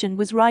question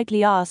was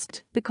rightly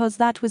asked, because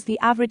that was the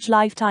average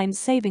lifetime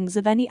savings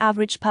of any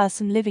average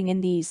person living in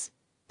these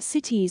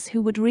cities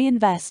who would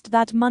reinvest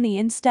that money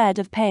instead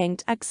of paying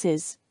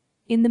taxes.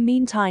 In the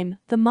meantime,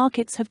 the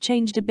markets have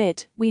changed a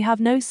bit, we have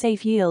no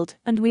safe yield,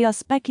 and we are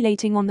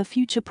speculating on the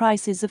future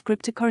prices of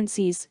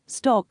cryptocurrencies,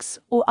 stocks,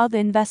 or other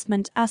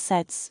investment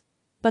assets.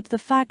 But the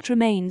fact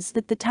remains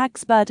that the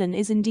tax burden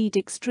is indeed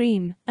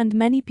extreme, and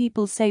many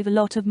people save a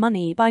lot of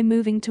money by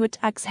moving to a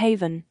tax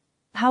haven.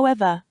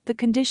 However, the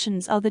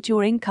conditions are that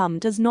your income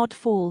does not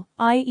fall,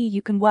 i.e.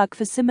 you can work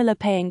for similar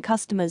paying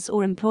customers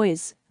or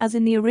employers, as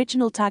in the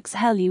original tax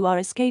hell you are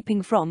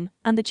escaping from,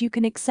 and that you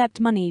can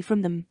accept money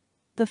from them.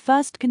 The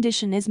first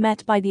condition is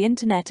met by the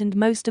internet and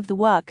most of the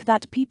work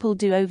that people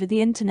do over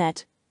the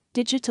internet.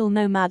 Digital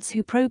nomads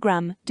who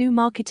program, do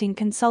marketing,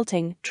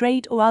 consulting,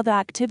 trade or other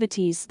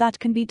activities that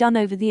can be done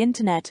over the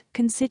internet,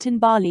 can sit in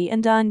Bali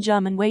and earn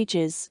German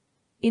wages.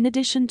 In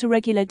addition to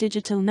regular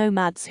digital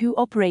nomads who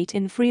operate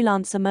in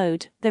freelancer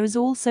mode, there is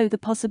also the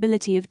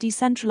possibility of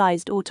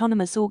decentralized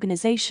autonomous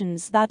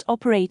organizations that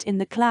operate in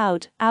the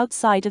cloud,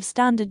 outside of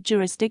standard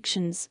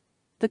jurisdictions.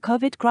 The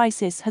COVID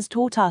crisis has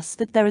taught us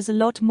that there is a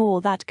lot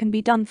more that can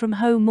be done from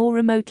home more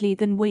remotely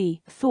than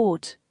we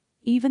thought.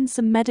 Even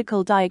some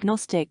medical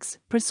diagnostics,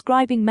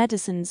 prescribing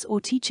medicines or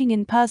teaching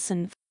in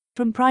person,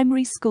 from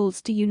primary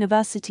schools to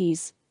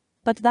universities.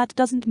 But that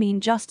doesn't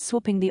mean just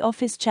swapping the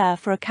office chair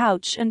for a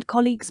couch and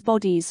colleagues'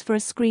 bodies for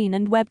a screen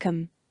and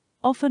webcam.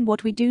 Often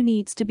what we do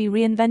needs to be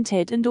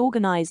reinvented and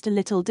organized a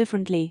little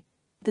differently.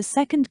 The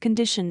second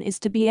condition is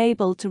to be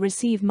able to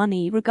receive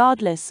money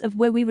regardless of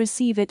where we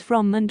receive it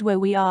from and where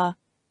we are.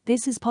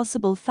 This is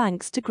possible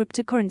thanks to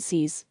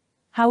cryptocurrencies.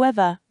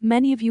 However,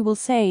 many of you will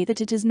say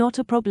that it is not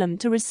a problem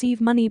to receive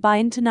money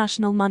by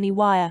international money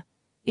wire.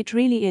 It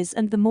really is,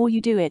 and the more you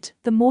do it,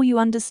 the more you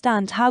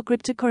understand how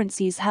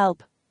cryptocurrencies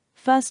help.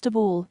 First of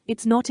all,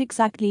 it's not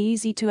exactly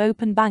easy to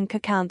open bank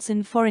accounts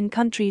in foreign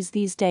countries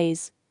these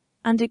days.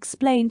 And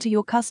explain to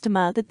your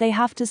customer that they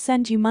have to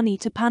send you money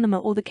to Panama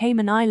or the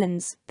Cayman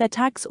Islands, their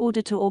tax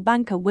auditor or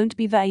banker won't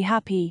be very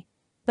happy.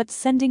 But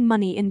sending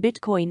money in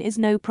Bitcoin is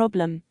no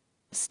problem.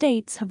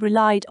 States have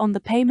relied on the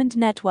payment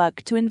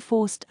network to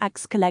enforce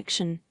tax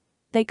collection.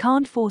 They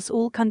can't force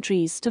all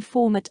countries to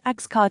form a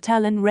tax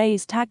cartel and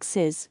raise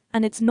taxes,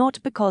 and it's not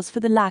because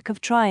for the lack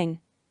of trying.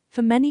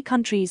 For many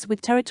countries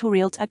with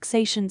territorial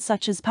taxation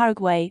such as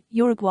Paraguay,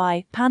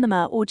 Uruguay,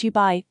 Panama or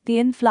Dubai, the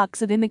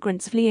influx of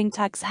immigrants fleeing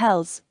tax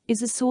hells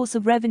is a source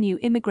of revenue.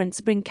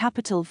 Immigrants bring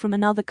capital from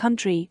another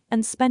country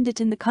and spend it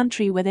in the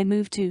country where they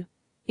move to.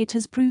 It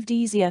has proved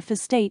easier for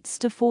states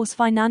to force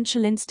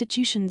financial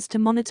institutions to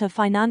monitor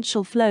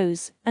financial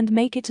flows and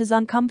make it as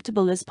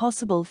uncomfortable as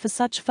possible for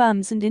such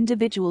firms and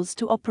individuals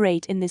to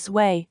operate in this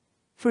way.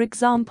 For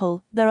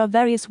example, there are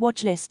various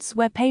watch lists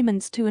where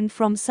payments to and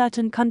from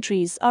certain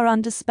countries are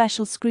under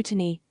special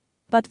scrutiny.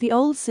 But the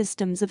old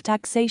systems of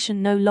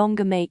taxation no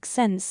longer make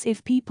sense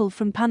if people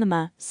from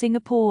Panama,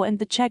 Singapore and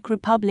the Czech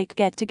Republic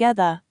get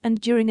together, and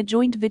during a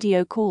joint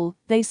video call,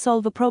 they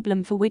solve a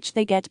problem for which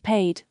they get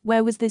paid.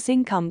 Where was this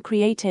income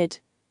created?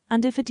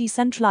 And if a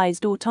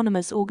decentralized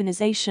autonomous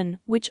organization,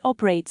 which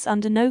operates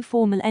under no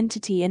formal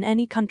entity in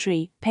any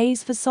country,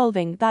 pays for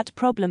solving that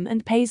problem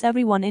and pays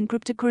everyone in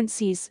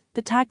cryptocurrencies,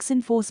 the tax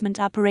enforcement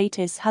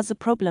apparatus has a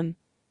problem.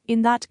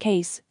 In that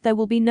case, there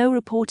will be no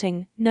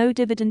reporting, no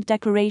dividend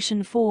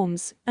declaration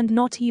forms, and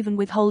not even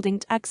withholding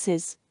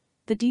taxes.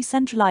 The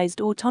decentralized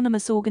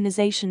autonomous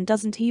organization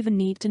doesn't even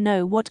need to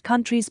know what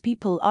countries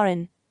people are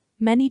in.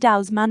 Many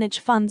DAOs manage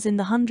funds in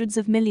the hundreds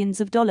of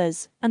millions of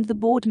dollars, and the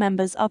board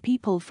members are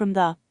people from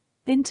the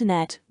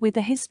internet, with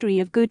a history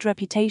of good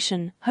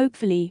reputation,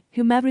 hopefully,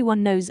 whom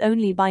everyone knows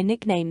only by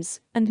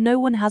nicknames, and no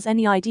one has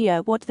any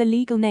idea what their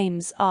legal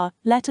names are,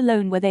 let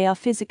alone where they are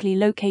physically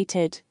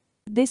located.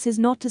 This is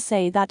not to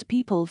say that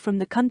people from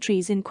the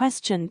countries in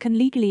question can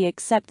legally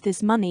accept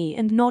this money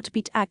and not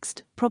be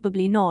taxed,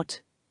 probably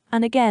not.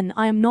 And again,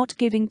 I am not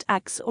giving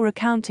tax or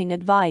accounting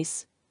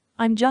advice.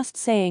 I'm just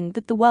saying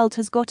that the world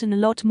has gotten a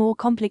lot more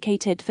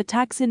complicated for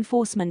tax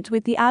enforcement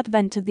with the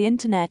advent of the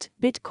internet,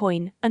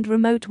 Bitcoin, and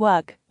remote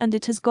work, and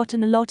it has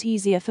gotten a lot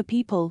easier for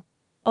people.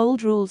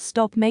 Old rules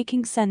stop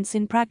making sense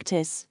in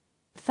practice.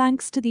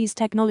 Thanks to these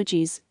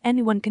technologies,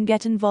 anyone can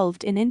get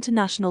involved in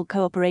international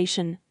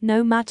cooperation,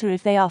 no matter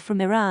if they are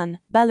from Iran,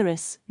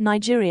 Belarus,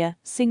 Nigeria,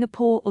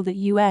 Singapore or the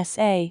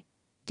USA.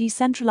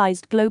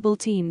 Decentralized global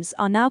teams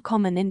are now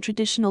common in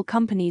traditional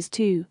companies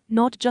too,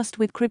 not just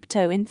with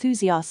crypto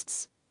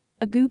enthusiasts.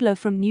 A Googler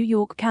from New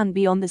York can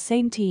be on the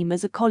same team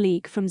as a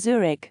colleague from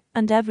Zurich,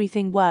 and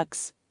everything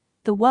works.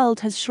 The world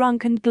has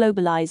shrunk and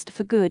globalized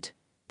for good.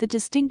 The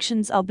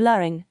distinctions are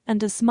blurring,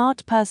 and a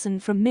smart person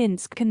from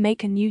Minsk can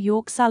make a New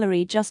York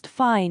salary just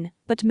fine,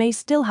 but may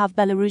still have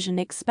Belarusian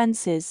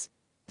expenses.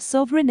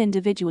 Sovereign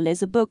Individual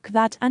is a book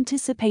that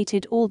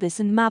anticipated all this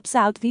and maps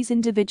out these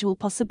individual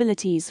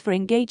possibilities for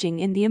engaging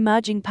in the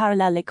emerging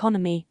parallel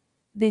economy.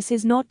 This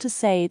is not to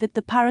say that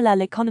the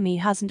parallel economy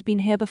hasn't been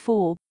here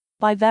before.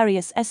 By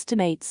various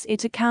estimates,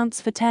 it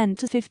accounts for 10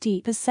 to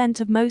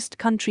 50% of most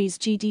countries'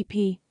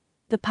 GDP.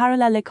 The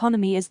parallel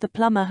economy is the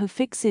plumber who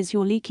fixes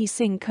your leaky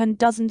sink and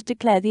doesn't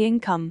declare the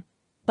income.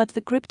 But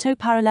the crypto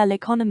parallel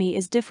economy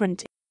is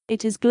different.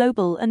 It is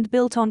global and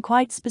built on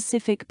quite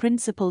specific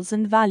principles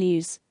and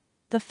values.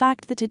 The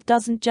fact that it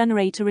doesn't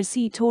generate a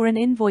receipt or an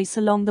invoice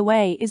along the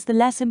way is the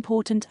less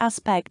important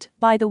aspect.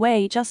 By the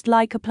way, just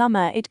like a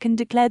plumber, it can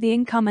declare the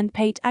income and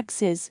pay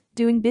taxes.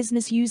 Doing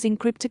business using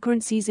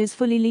cryptocurrencies is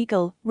fully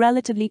legal,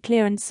 relatively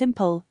clear and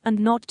simple, and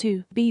not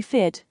to be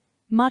feared.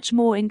 Much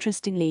more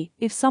interestingly,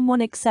 if someone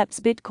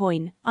accepts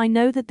Bitcoin, I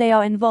know that they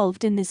are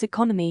involved in this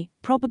economy.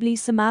 Probably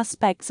some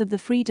aspects of the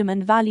freedom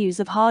and values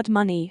of hard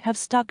money have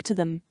stuck to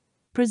them.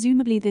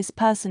 Presumably this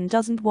person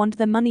doesn't want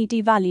their money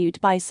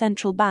devalued by a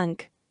central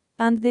bank.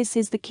 And this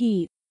is the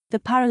key. The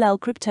parallel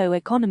crypto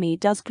economy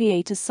does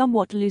create a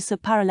somewhat looser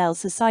parallel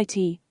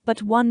society,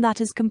 but one that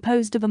is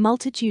composed of a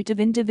multitude of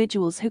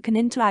individuals who can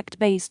interact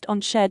based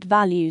on shared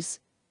values.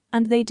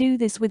 And they do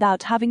this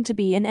without having to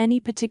be in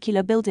any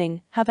particular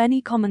building, have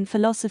any common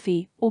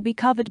philosophy, or be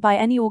covered by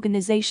any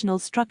organizational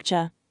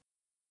structure.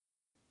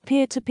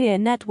 Peer-to-peer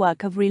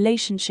network of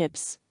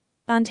relationships.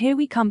 And here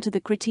we come to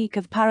the critique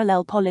of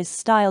parallel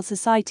polis-style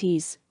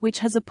societies, which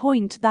has a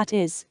point that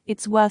is,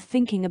 it's worth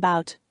thinking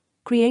about.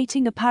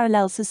 Creating a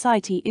parallel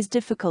society is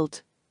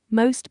difficult.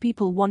 Most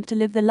people want to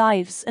live their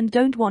lives and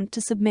don't want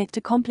to submit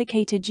to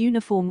complicated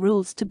uniform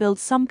rules to build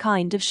some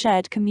kind of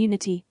shared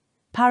community.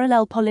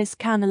 Parallel polis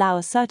can allow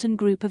a certain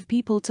group of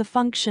people to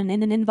function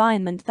in an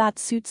environment that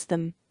suits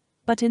them.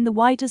 But in the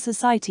wider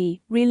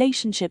society,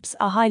 relationships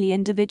are highly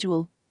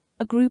individual.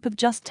 A group of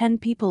just 10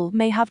 people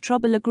may have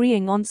trouble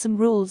agreeing on some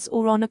rules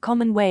or on a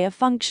common way of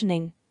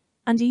functioning.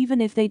 And even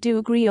if they do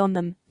agree on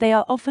them, they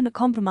are often a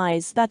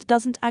compromise that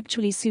doesn't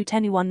actually suit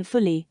anyone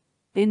fully.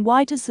 In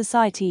wider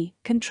society,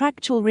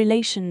 contractual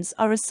relations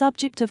are a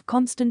subject of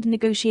constant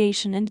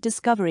negotiation and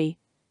discovery.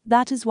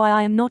 That is why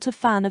I am not a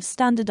fan of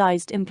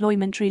standardized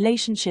employment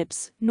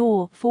relationships,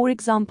 nor, for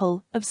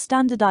example, of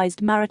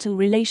standardized marital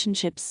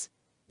relationships.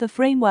 The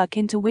framework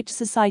into which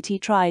society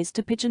tries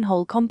to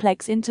pigeonhole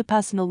complex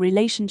interpersonal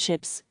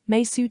relationships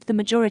may suit the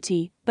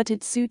majority, but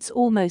it suits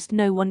almost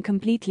no one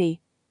completely.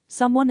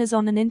 Someone is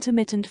on an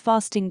intermittent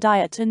fasting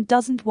diet and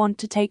doesn't want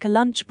to take a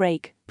lunch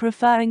break,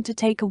 preferring to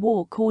take a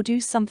walk or do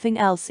something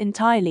else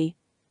entirely.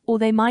 Or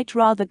they might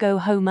rather go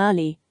home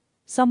early.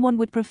 Someone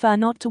would prefer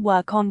not to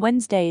work on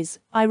Wednesdays.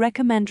 I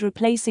recommend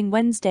replacing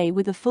Wednesday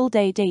with a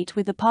full-day date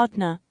with a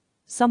partner.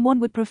 Someone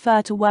would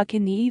prefer to work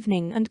in the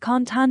evening and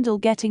can't handle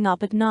getting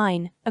up at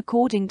 9,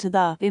 according to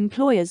the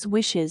employer's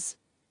wishes.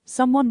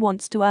 Someone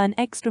wants to earn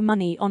extra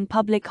money on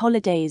public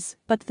holidays,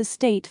 but the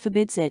state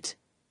forbids it.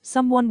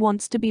 Someone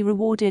wants to be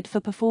rewarded for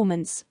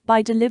performance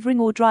by delivering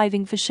or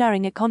driving for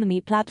sharing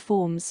economy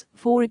platforms.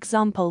 For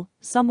example,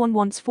 someone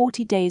wants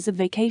 40 days of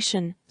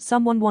vacation,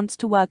 someone wants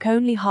to work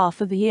only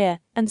half of the year,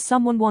 and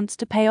someone wants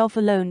to pay off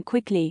a loan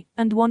quickly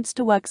and wants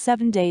to work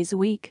 7 days a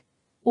week.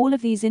 All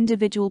of these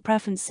individual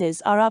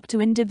preferences are up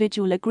to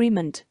individual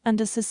agreement, and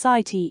a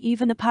society,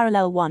 even a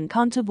parallel one,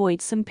 can't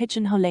avoid some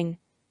pigeonholing.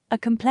 A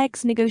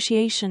complex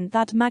negotiation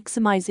that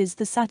maximizes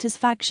the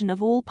satisfaction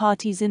of all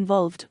parties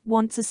involved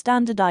wants a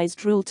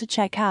standardized rule to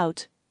check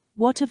out.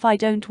 What if I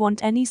don't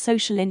want any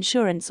social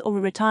insurance or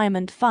a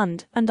retirement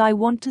fund, and I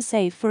want to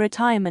save for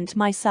retirement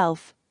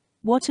myself?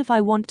 What if I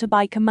want to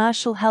buy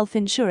commercial health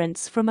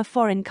insurance from a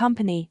foreign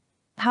company?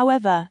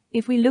 However,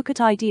 if we look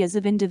at ideas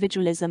of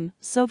individualism,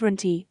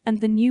 sovereignty, and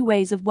the new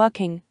ways of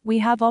working, we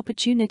have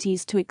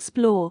opportunities to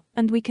explore,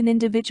 and we can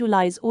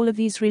individualize all of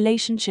these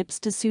relationships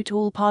to suit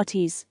all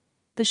parties.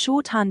 The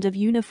shorthand of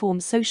uniform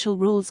social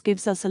rules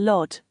gives us a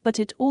lot, but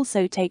it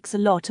also takes a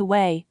lot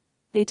away.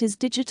 It is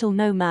digital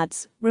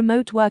nomads,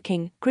 remote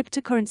working,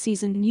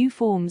 cryptocurrencies and new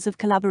forms of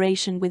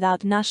collaboration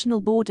without national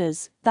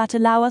borders that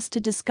allow us to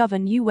discover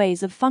new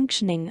ways of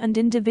functioning and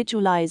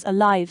individualize our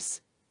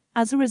lives.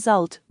 As a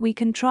result, we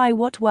can try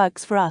what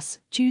works for us,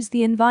 choose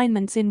the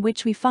environments in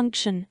which we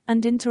function,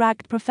 and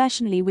interact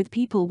professionally with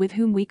people with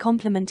whom we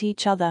complement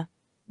each other.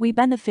 We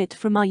benefit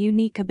from our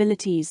unique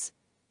abilities.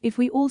 If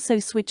we also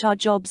switch our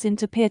jobs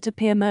into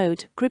peer-to-peer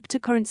mode,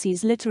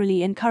 cryptocurrencies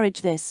literally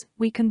encourage this.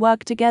 We can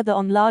work together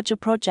on larger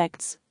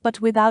projects, but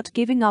without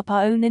giving up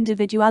our own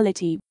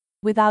individuality,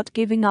 without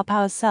giving up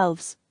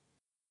ourselves.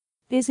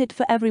 Is it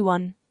for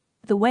everyone?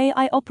 The way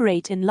I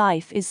operate in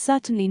life is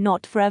certainly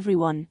not for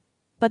everyone.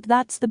 But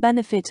that's the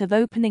benefit of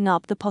opening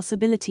up the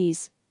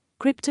possibilities.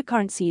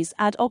 Cryptocurrencies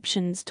add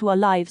options to our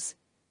lives.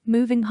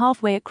 Moving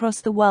halfway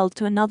across the world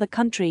to another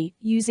country,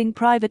 using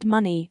private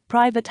money,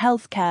 private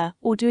healthcare,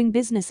 or doing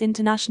business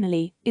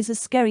internationally, is a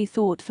scary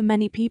thought for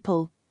many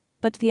people.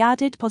 But the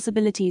added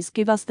possibilities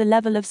give us the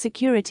level of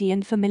security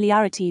and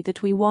familiarity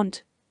that we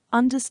want.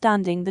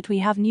 Understanding that we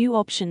have new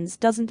options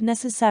doesn't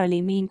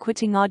necessarily mean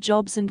quitting our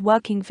jobs and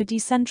working for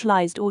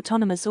decentralized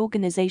autonomous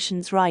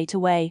organizations right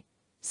away.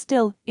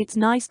 Still, it's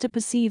nice to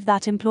perceive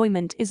that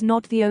employment is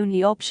not the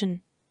only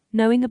option.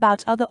 Knowing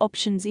about other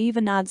options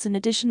even adds an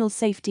additional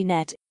safety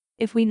net.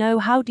 If we know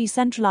how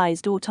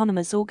decentralized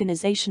autonomous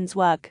organizations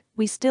work,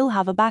 we still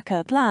have a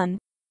backup plan.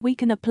 We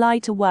can apply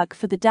to work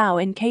for the DAO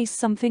in case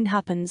something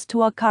happens to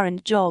our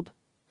current job.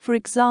 For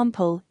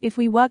example, if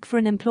we work for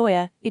an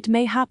employer, it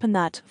may happen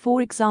that,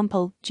 for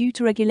example, due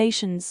to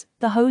regulations,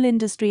 the whole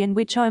industry in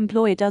which our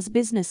employer does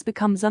business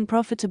becomes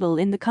unprofitable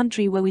in the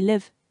country where we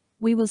live.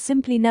 We will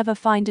simply never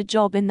find a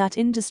job in that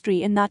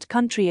industry in that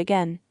country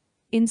again.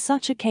 In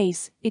such a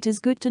case, it is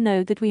good to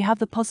know that we have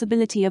the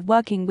possibility of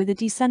working with a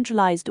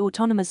decentralized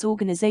autonomous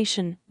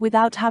organization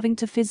without having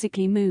to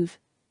physically move.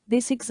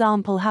 This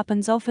example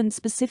happens often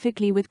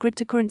specifically with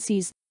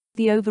cryptocurrencies.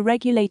 The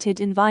overregulated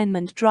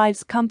environment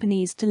drives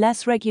companies to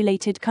less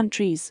regulated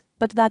countries,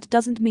 but that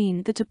doesn't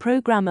mean that a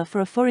programmer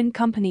for a foreign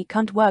company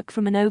can't work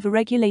from an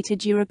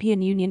overregulated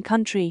European Union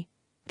country.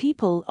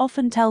 People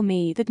often tell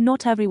me that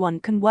not everyone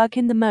can work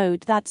in the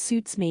mode that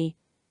suits me.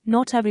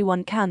 Not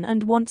everyone can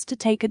and wants to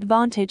take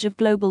advantage of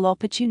global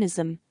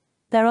opportunism.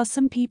 There are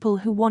some people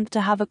who want to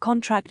have a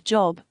contract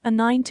job, a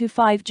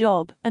 9-to-5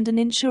 job, and an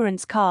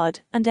insurance card,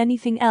 and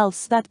anything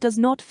else that does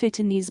not fit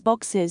in these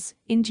boxes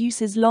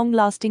induces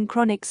long-lasting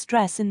chronic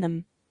stress in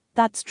them.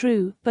 That's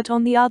true, but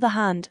on the other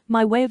hand,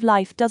 my way of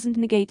life doesn't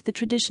negate the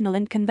traditional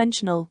and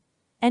conventional.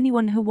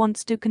 Anyone who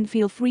wants to can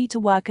feel free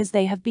to work as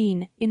they have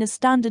been, in a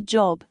standard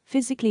job,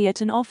 physically at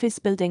an office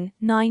building,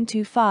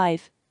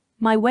 9-to-5.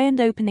 My way and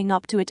opening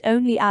up to it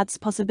only adds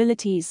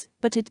possibilities,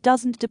 but it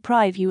doesn't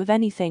deprive you of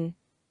anything.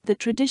 The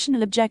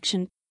traditional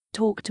objection: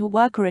 talk to a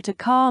worker at a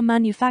car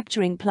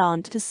manufacturing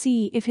plant to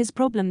see if his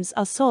problems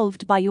are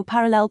solved by your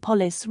parallel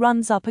polis,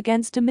 runs up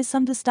against a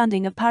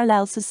misunderstanding of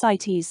parallel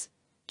societies.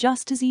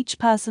 Just as each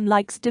person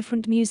likes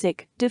different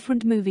music,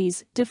 different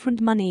movies,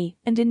 different money,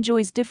 and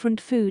enjoys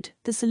different food,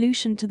 the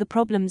solution to the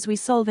problems we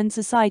solve in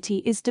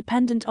society is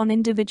dependent on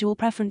individual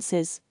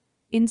preferences.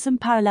 In some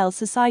parallel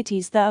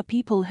societies there are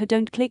people who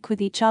don't click with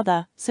each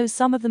other, so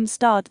some of them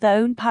start their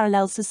own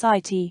parallel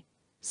society.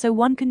 So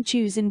one can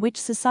choose in which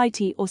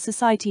society or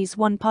societies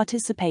one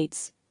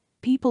participates.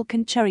 People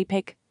can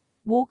cherry-pick,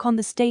 walk on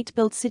the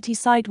state-built city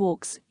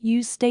sidewalks,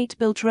 use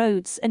state-built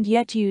roads and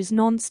yet use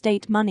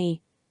non-state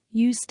money.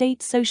 Use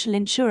state social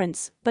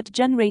insurance, but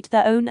generate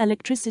their own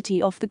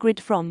electricity off the grid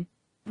from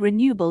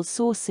renewable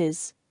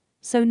sources.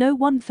 So no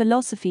one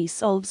philosophy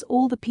solves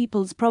all the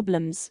people's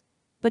problems.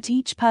 But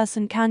each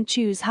person can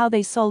choose how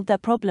they solve their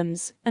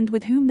problems, and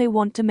with whom they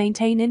want to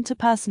maintain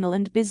interpersonal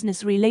and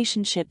business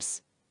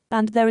relationships.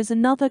 And there is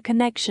another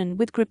connection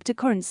with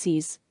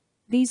cryptocurrencies.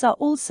 These are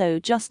also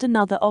just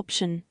another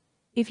option.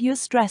 If you're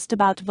stressed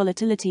about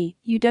volatility,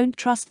 you don't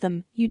trust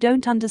them, you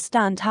don't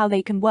understand how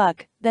they can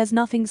work, there's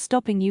nothing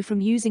stopping you from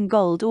using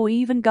gold or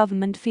even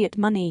government fiat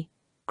money.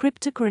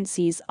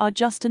 Cryptocurrencies are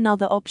just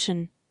another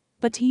option.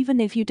 But even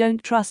if you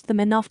don't trust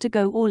them enough to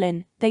go all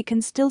in, they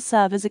can still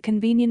serve as a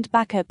convenient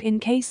backup in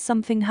case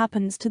something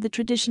happens to the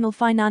traditional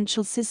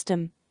financial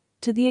system.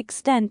 To the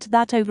extent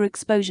that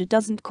overexposure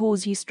doesn't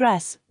cause you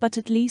stress, but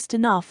at least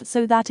enough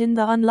so that in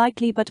the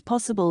unlikely but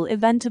possible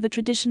event of a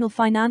traditional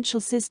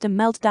financial system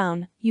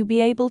meltdown, you'll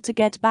be able to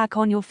get back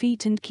on your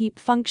feet and keep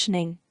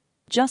functioning.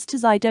 Just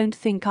as I don't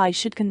think I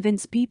should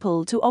convince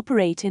people to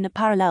operate in a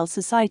parallel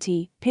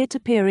society,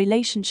 peer-to-peer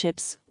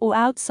relationships, or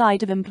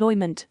outside of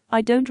employment,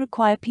 I don't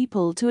require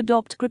people to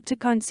adopt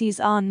cryptocurrencies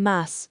en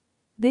masse.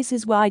 This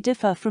is where I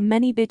differ from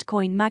many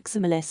Bitcoin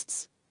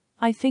maximalists.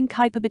 I think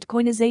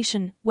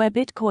hyperbitcoinization, where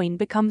Bitcoin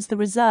becomes the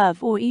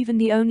reserve or even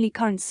the only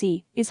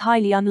currency, is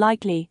highly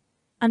unlikely.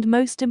 And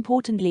most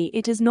importantly,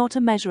 it is not a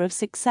measure of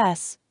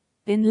success.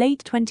 In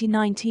late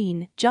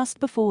 2019, just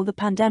before the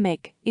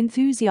pandemic,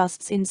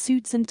 enthusiasts in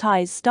suits and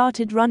ties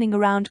started running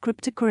around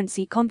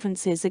cryptocurrency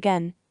conferences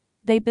again.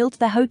 They built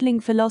their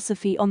hodling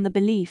philosophy on the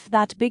belief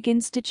that big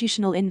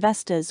institutional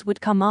investors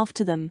would come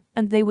after them,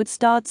 and they would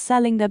start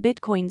selling their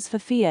bitcoins for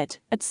fiat,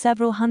 at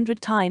several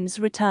hundred times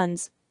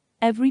returns.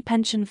 Every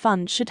pension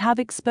fund should have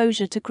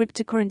exposure to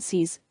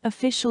cryptocurrencies,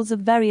 officials of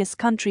various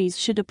countries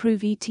should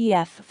approve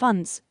ETF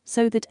funds,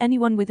 so that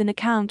anyone with an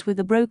account with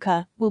a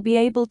broker will be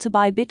able to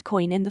buy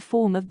Bitcoin in the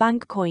form of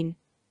bank coin.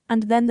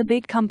 And then the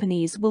big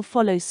companies will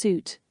follow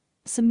suit.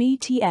 Some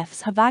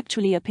ETFs have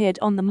actually appeared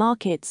on the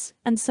markets,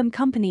 and some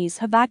companies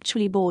have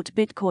actually bought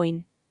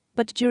Bitcoin.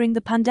 But during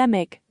the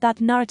pandemic, that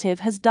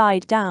narrative has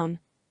died down.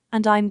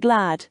 And I'm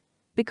glad.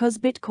 Because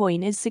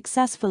Bitcoin is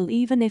successful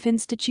even if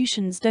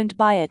institutions don't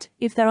buy it,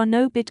 if there are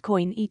no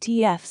Bitcoin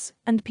ETFs,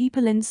 and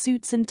people in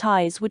suits and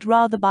ties would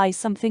rather buy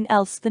something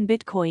else than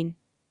Bitcoin.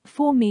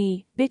 For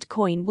me,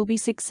 Bitcoin will be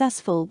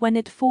successful when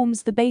it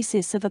forms the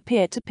basis of a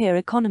peer-to-peer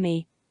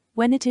economy,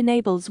 when it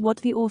enables what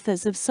the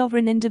authors of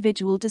Sovereign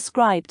Individual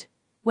described,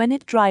 when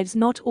it drives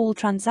not all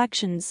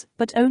transactions,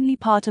 but only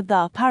part of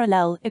the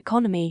parallel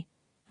economy,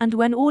 and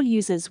when all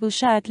users will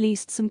share at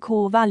least some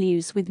core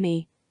values with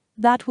me.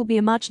 That will be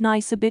a much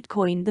nicer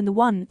Bitcoin than the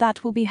one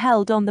that will be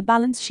held on the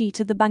balance sheet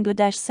of the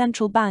Bangladesh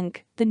Central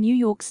Bank, the New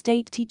York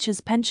State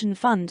Teachers Pension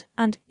Fund,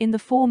 and, in the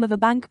form of a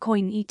bank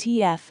coin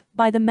ETF,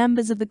 by the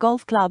members of the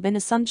golf club in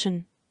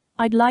Asuncion.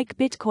 I'd like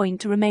Bitcoin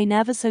to remain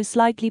ever so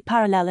slightly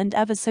parallel and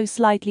ever so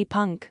slightly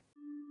punk.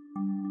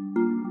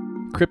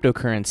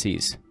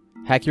 Cryptocurrencies.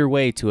 Hack Your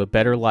Way to a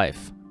Better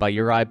Life by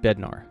Juraj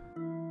Bednar.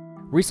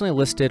 Recently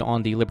listed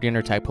on the Liberty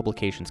Under Attack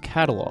Publications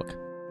catalog.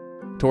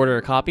 To order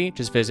a copy,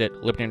 just visit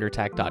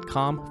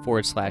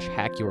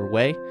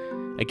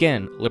libertyunderattack.com/hackyourway.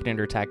 Again,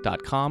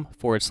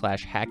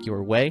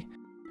 libertyunderattack.com/hackyourway.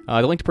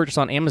 The link to purchase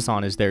on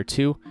Amazon is there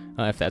too,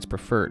 if that's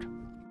preferred.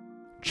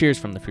 Cheers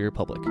from the Free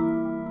Republic.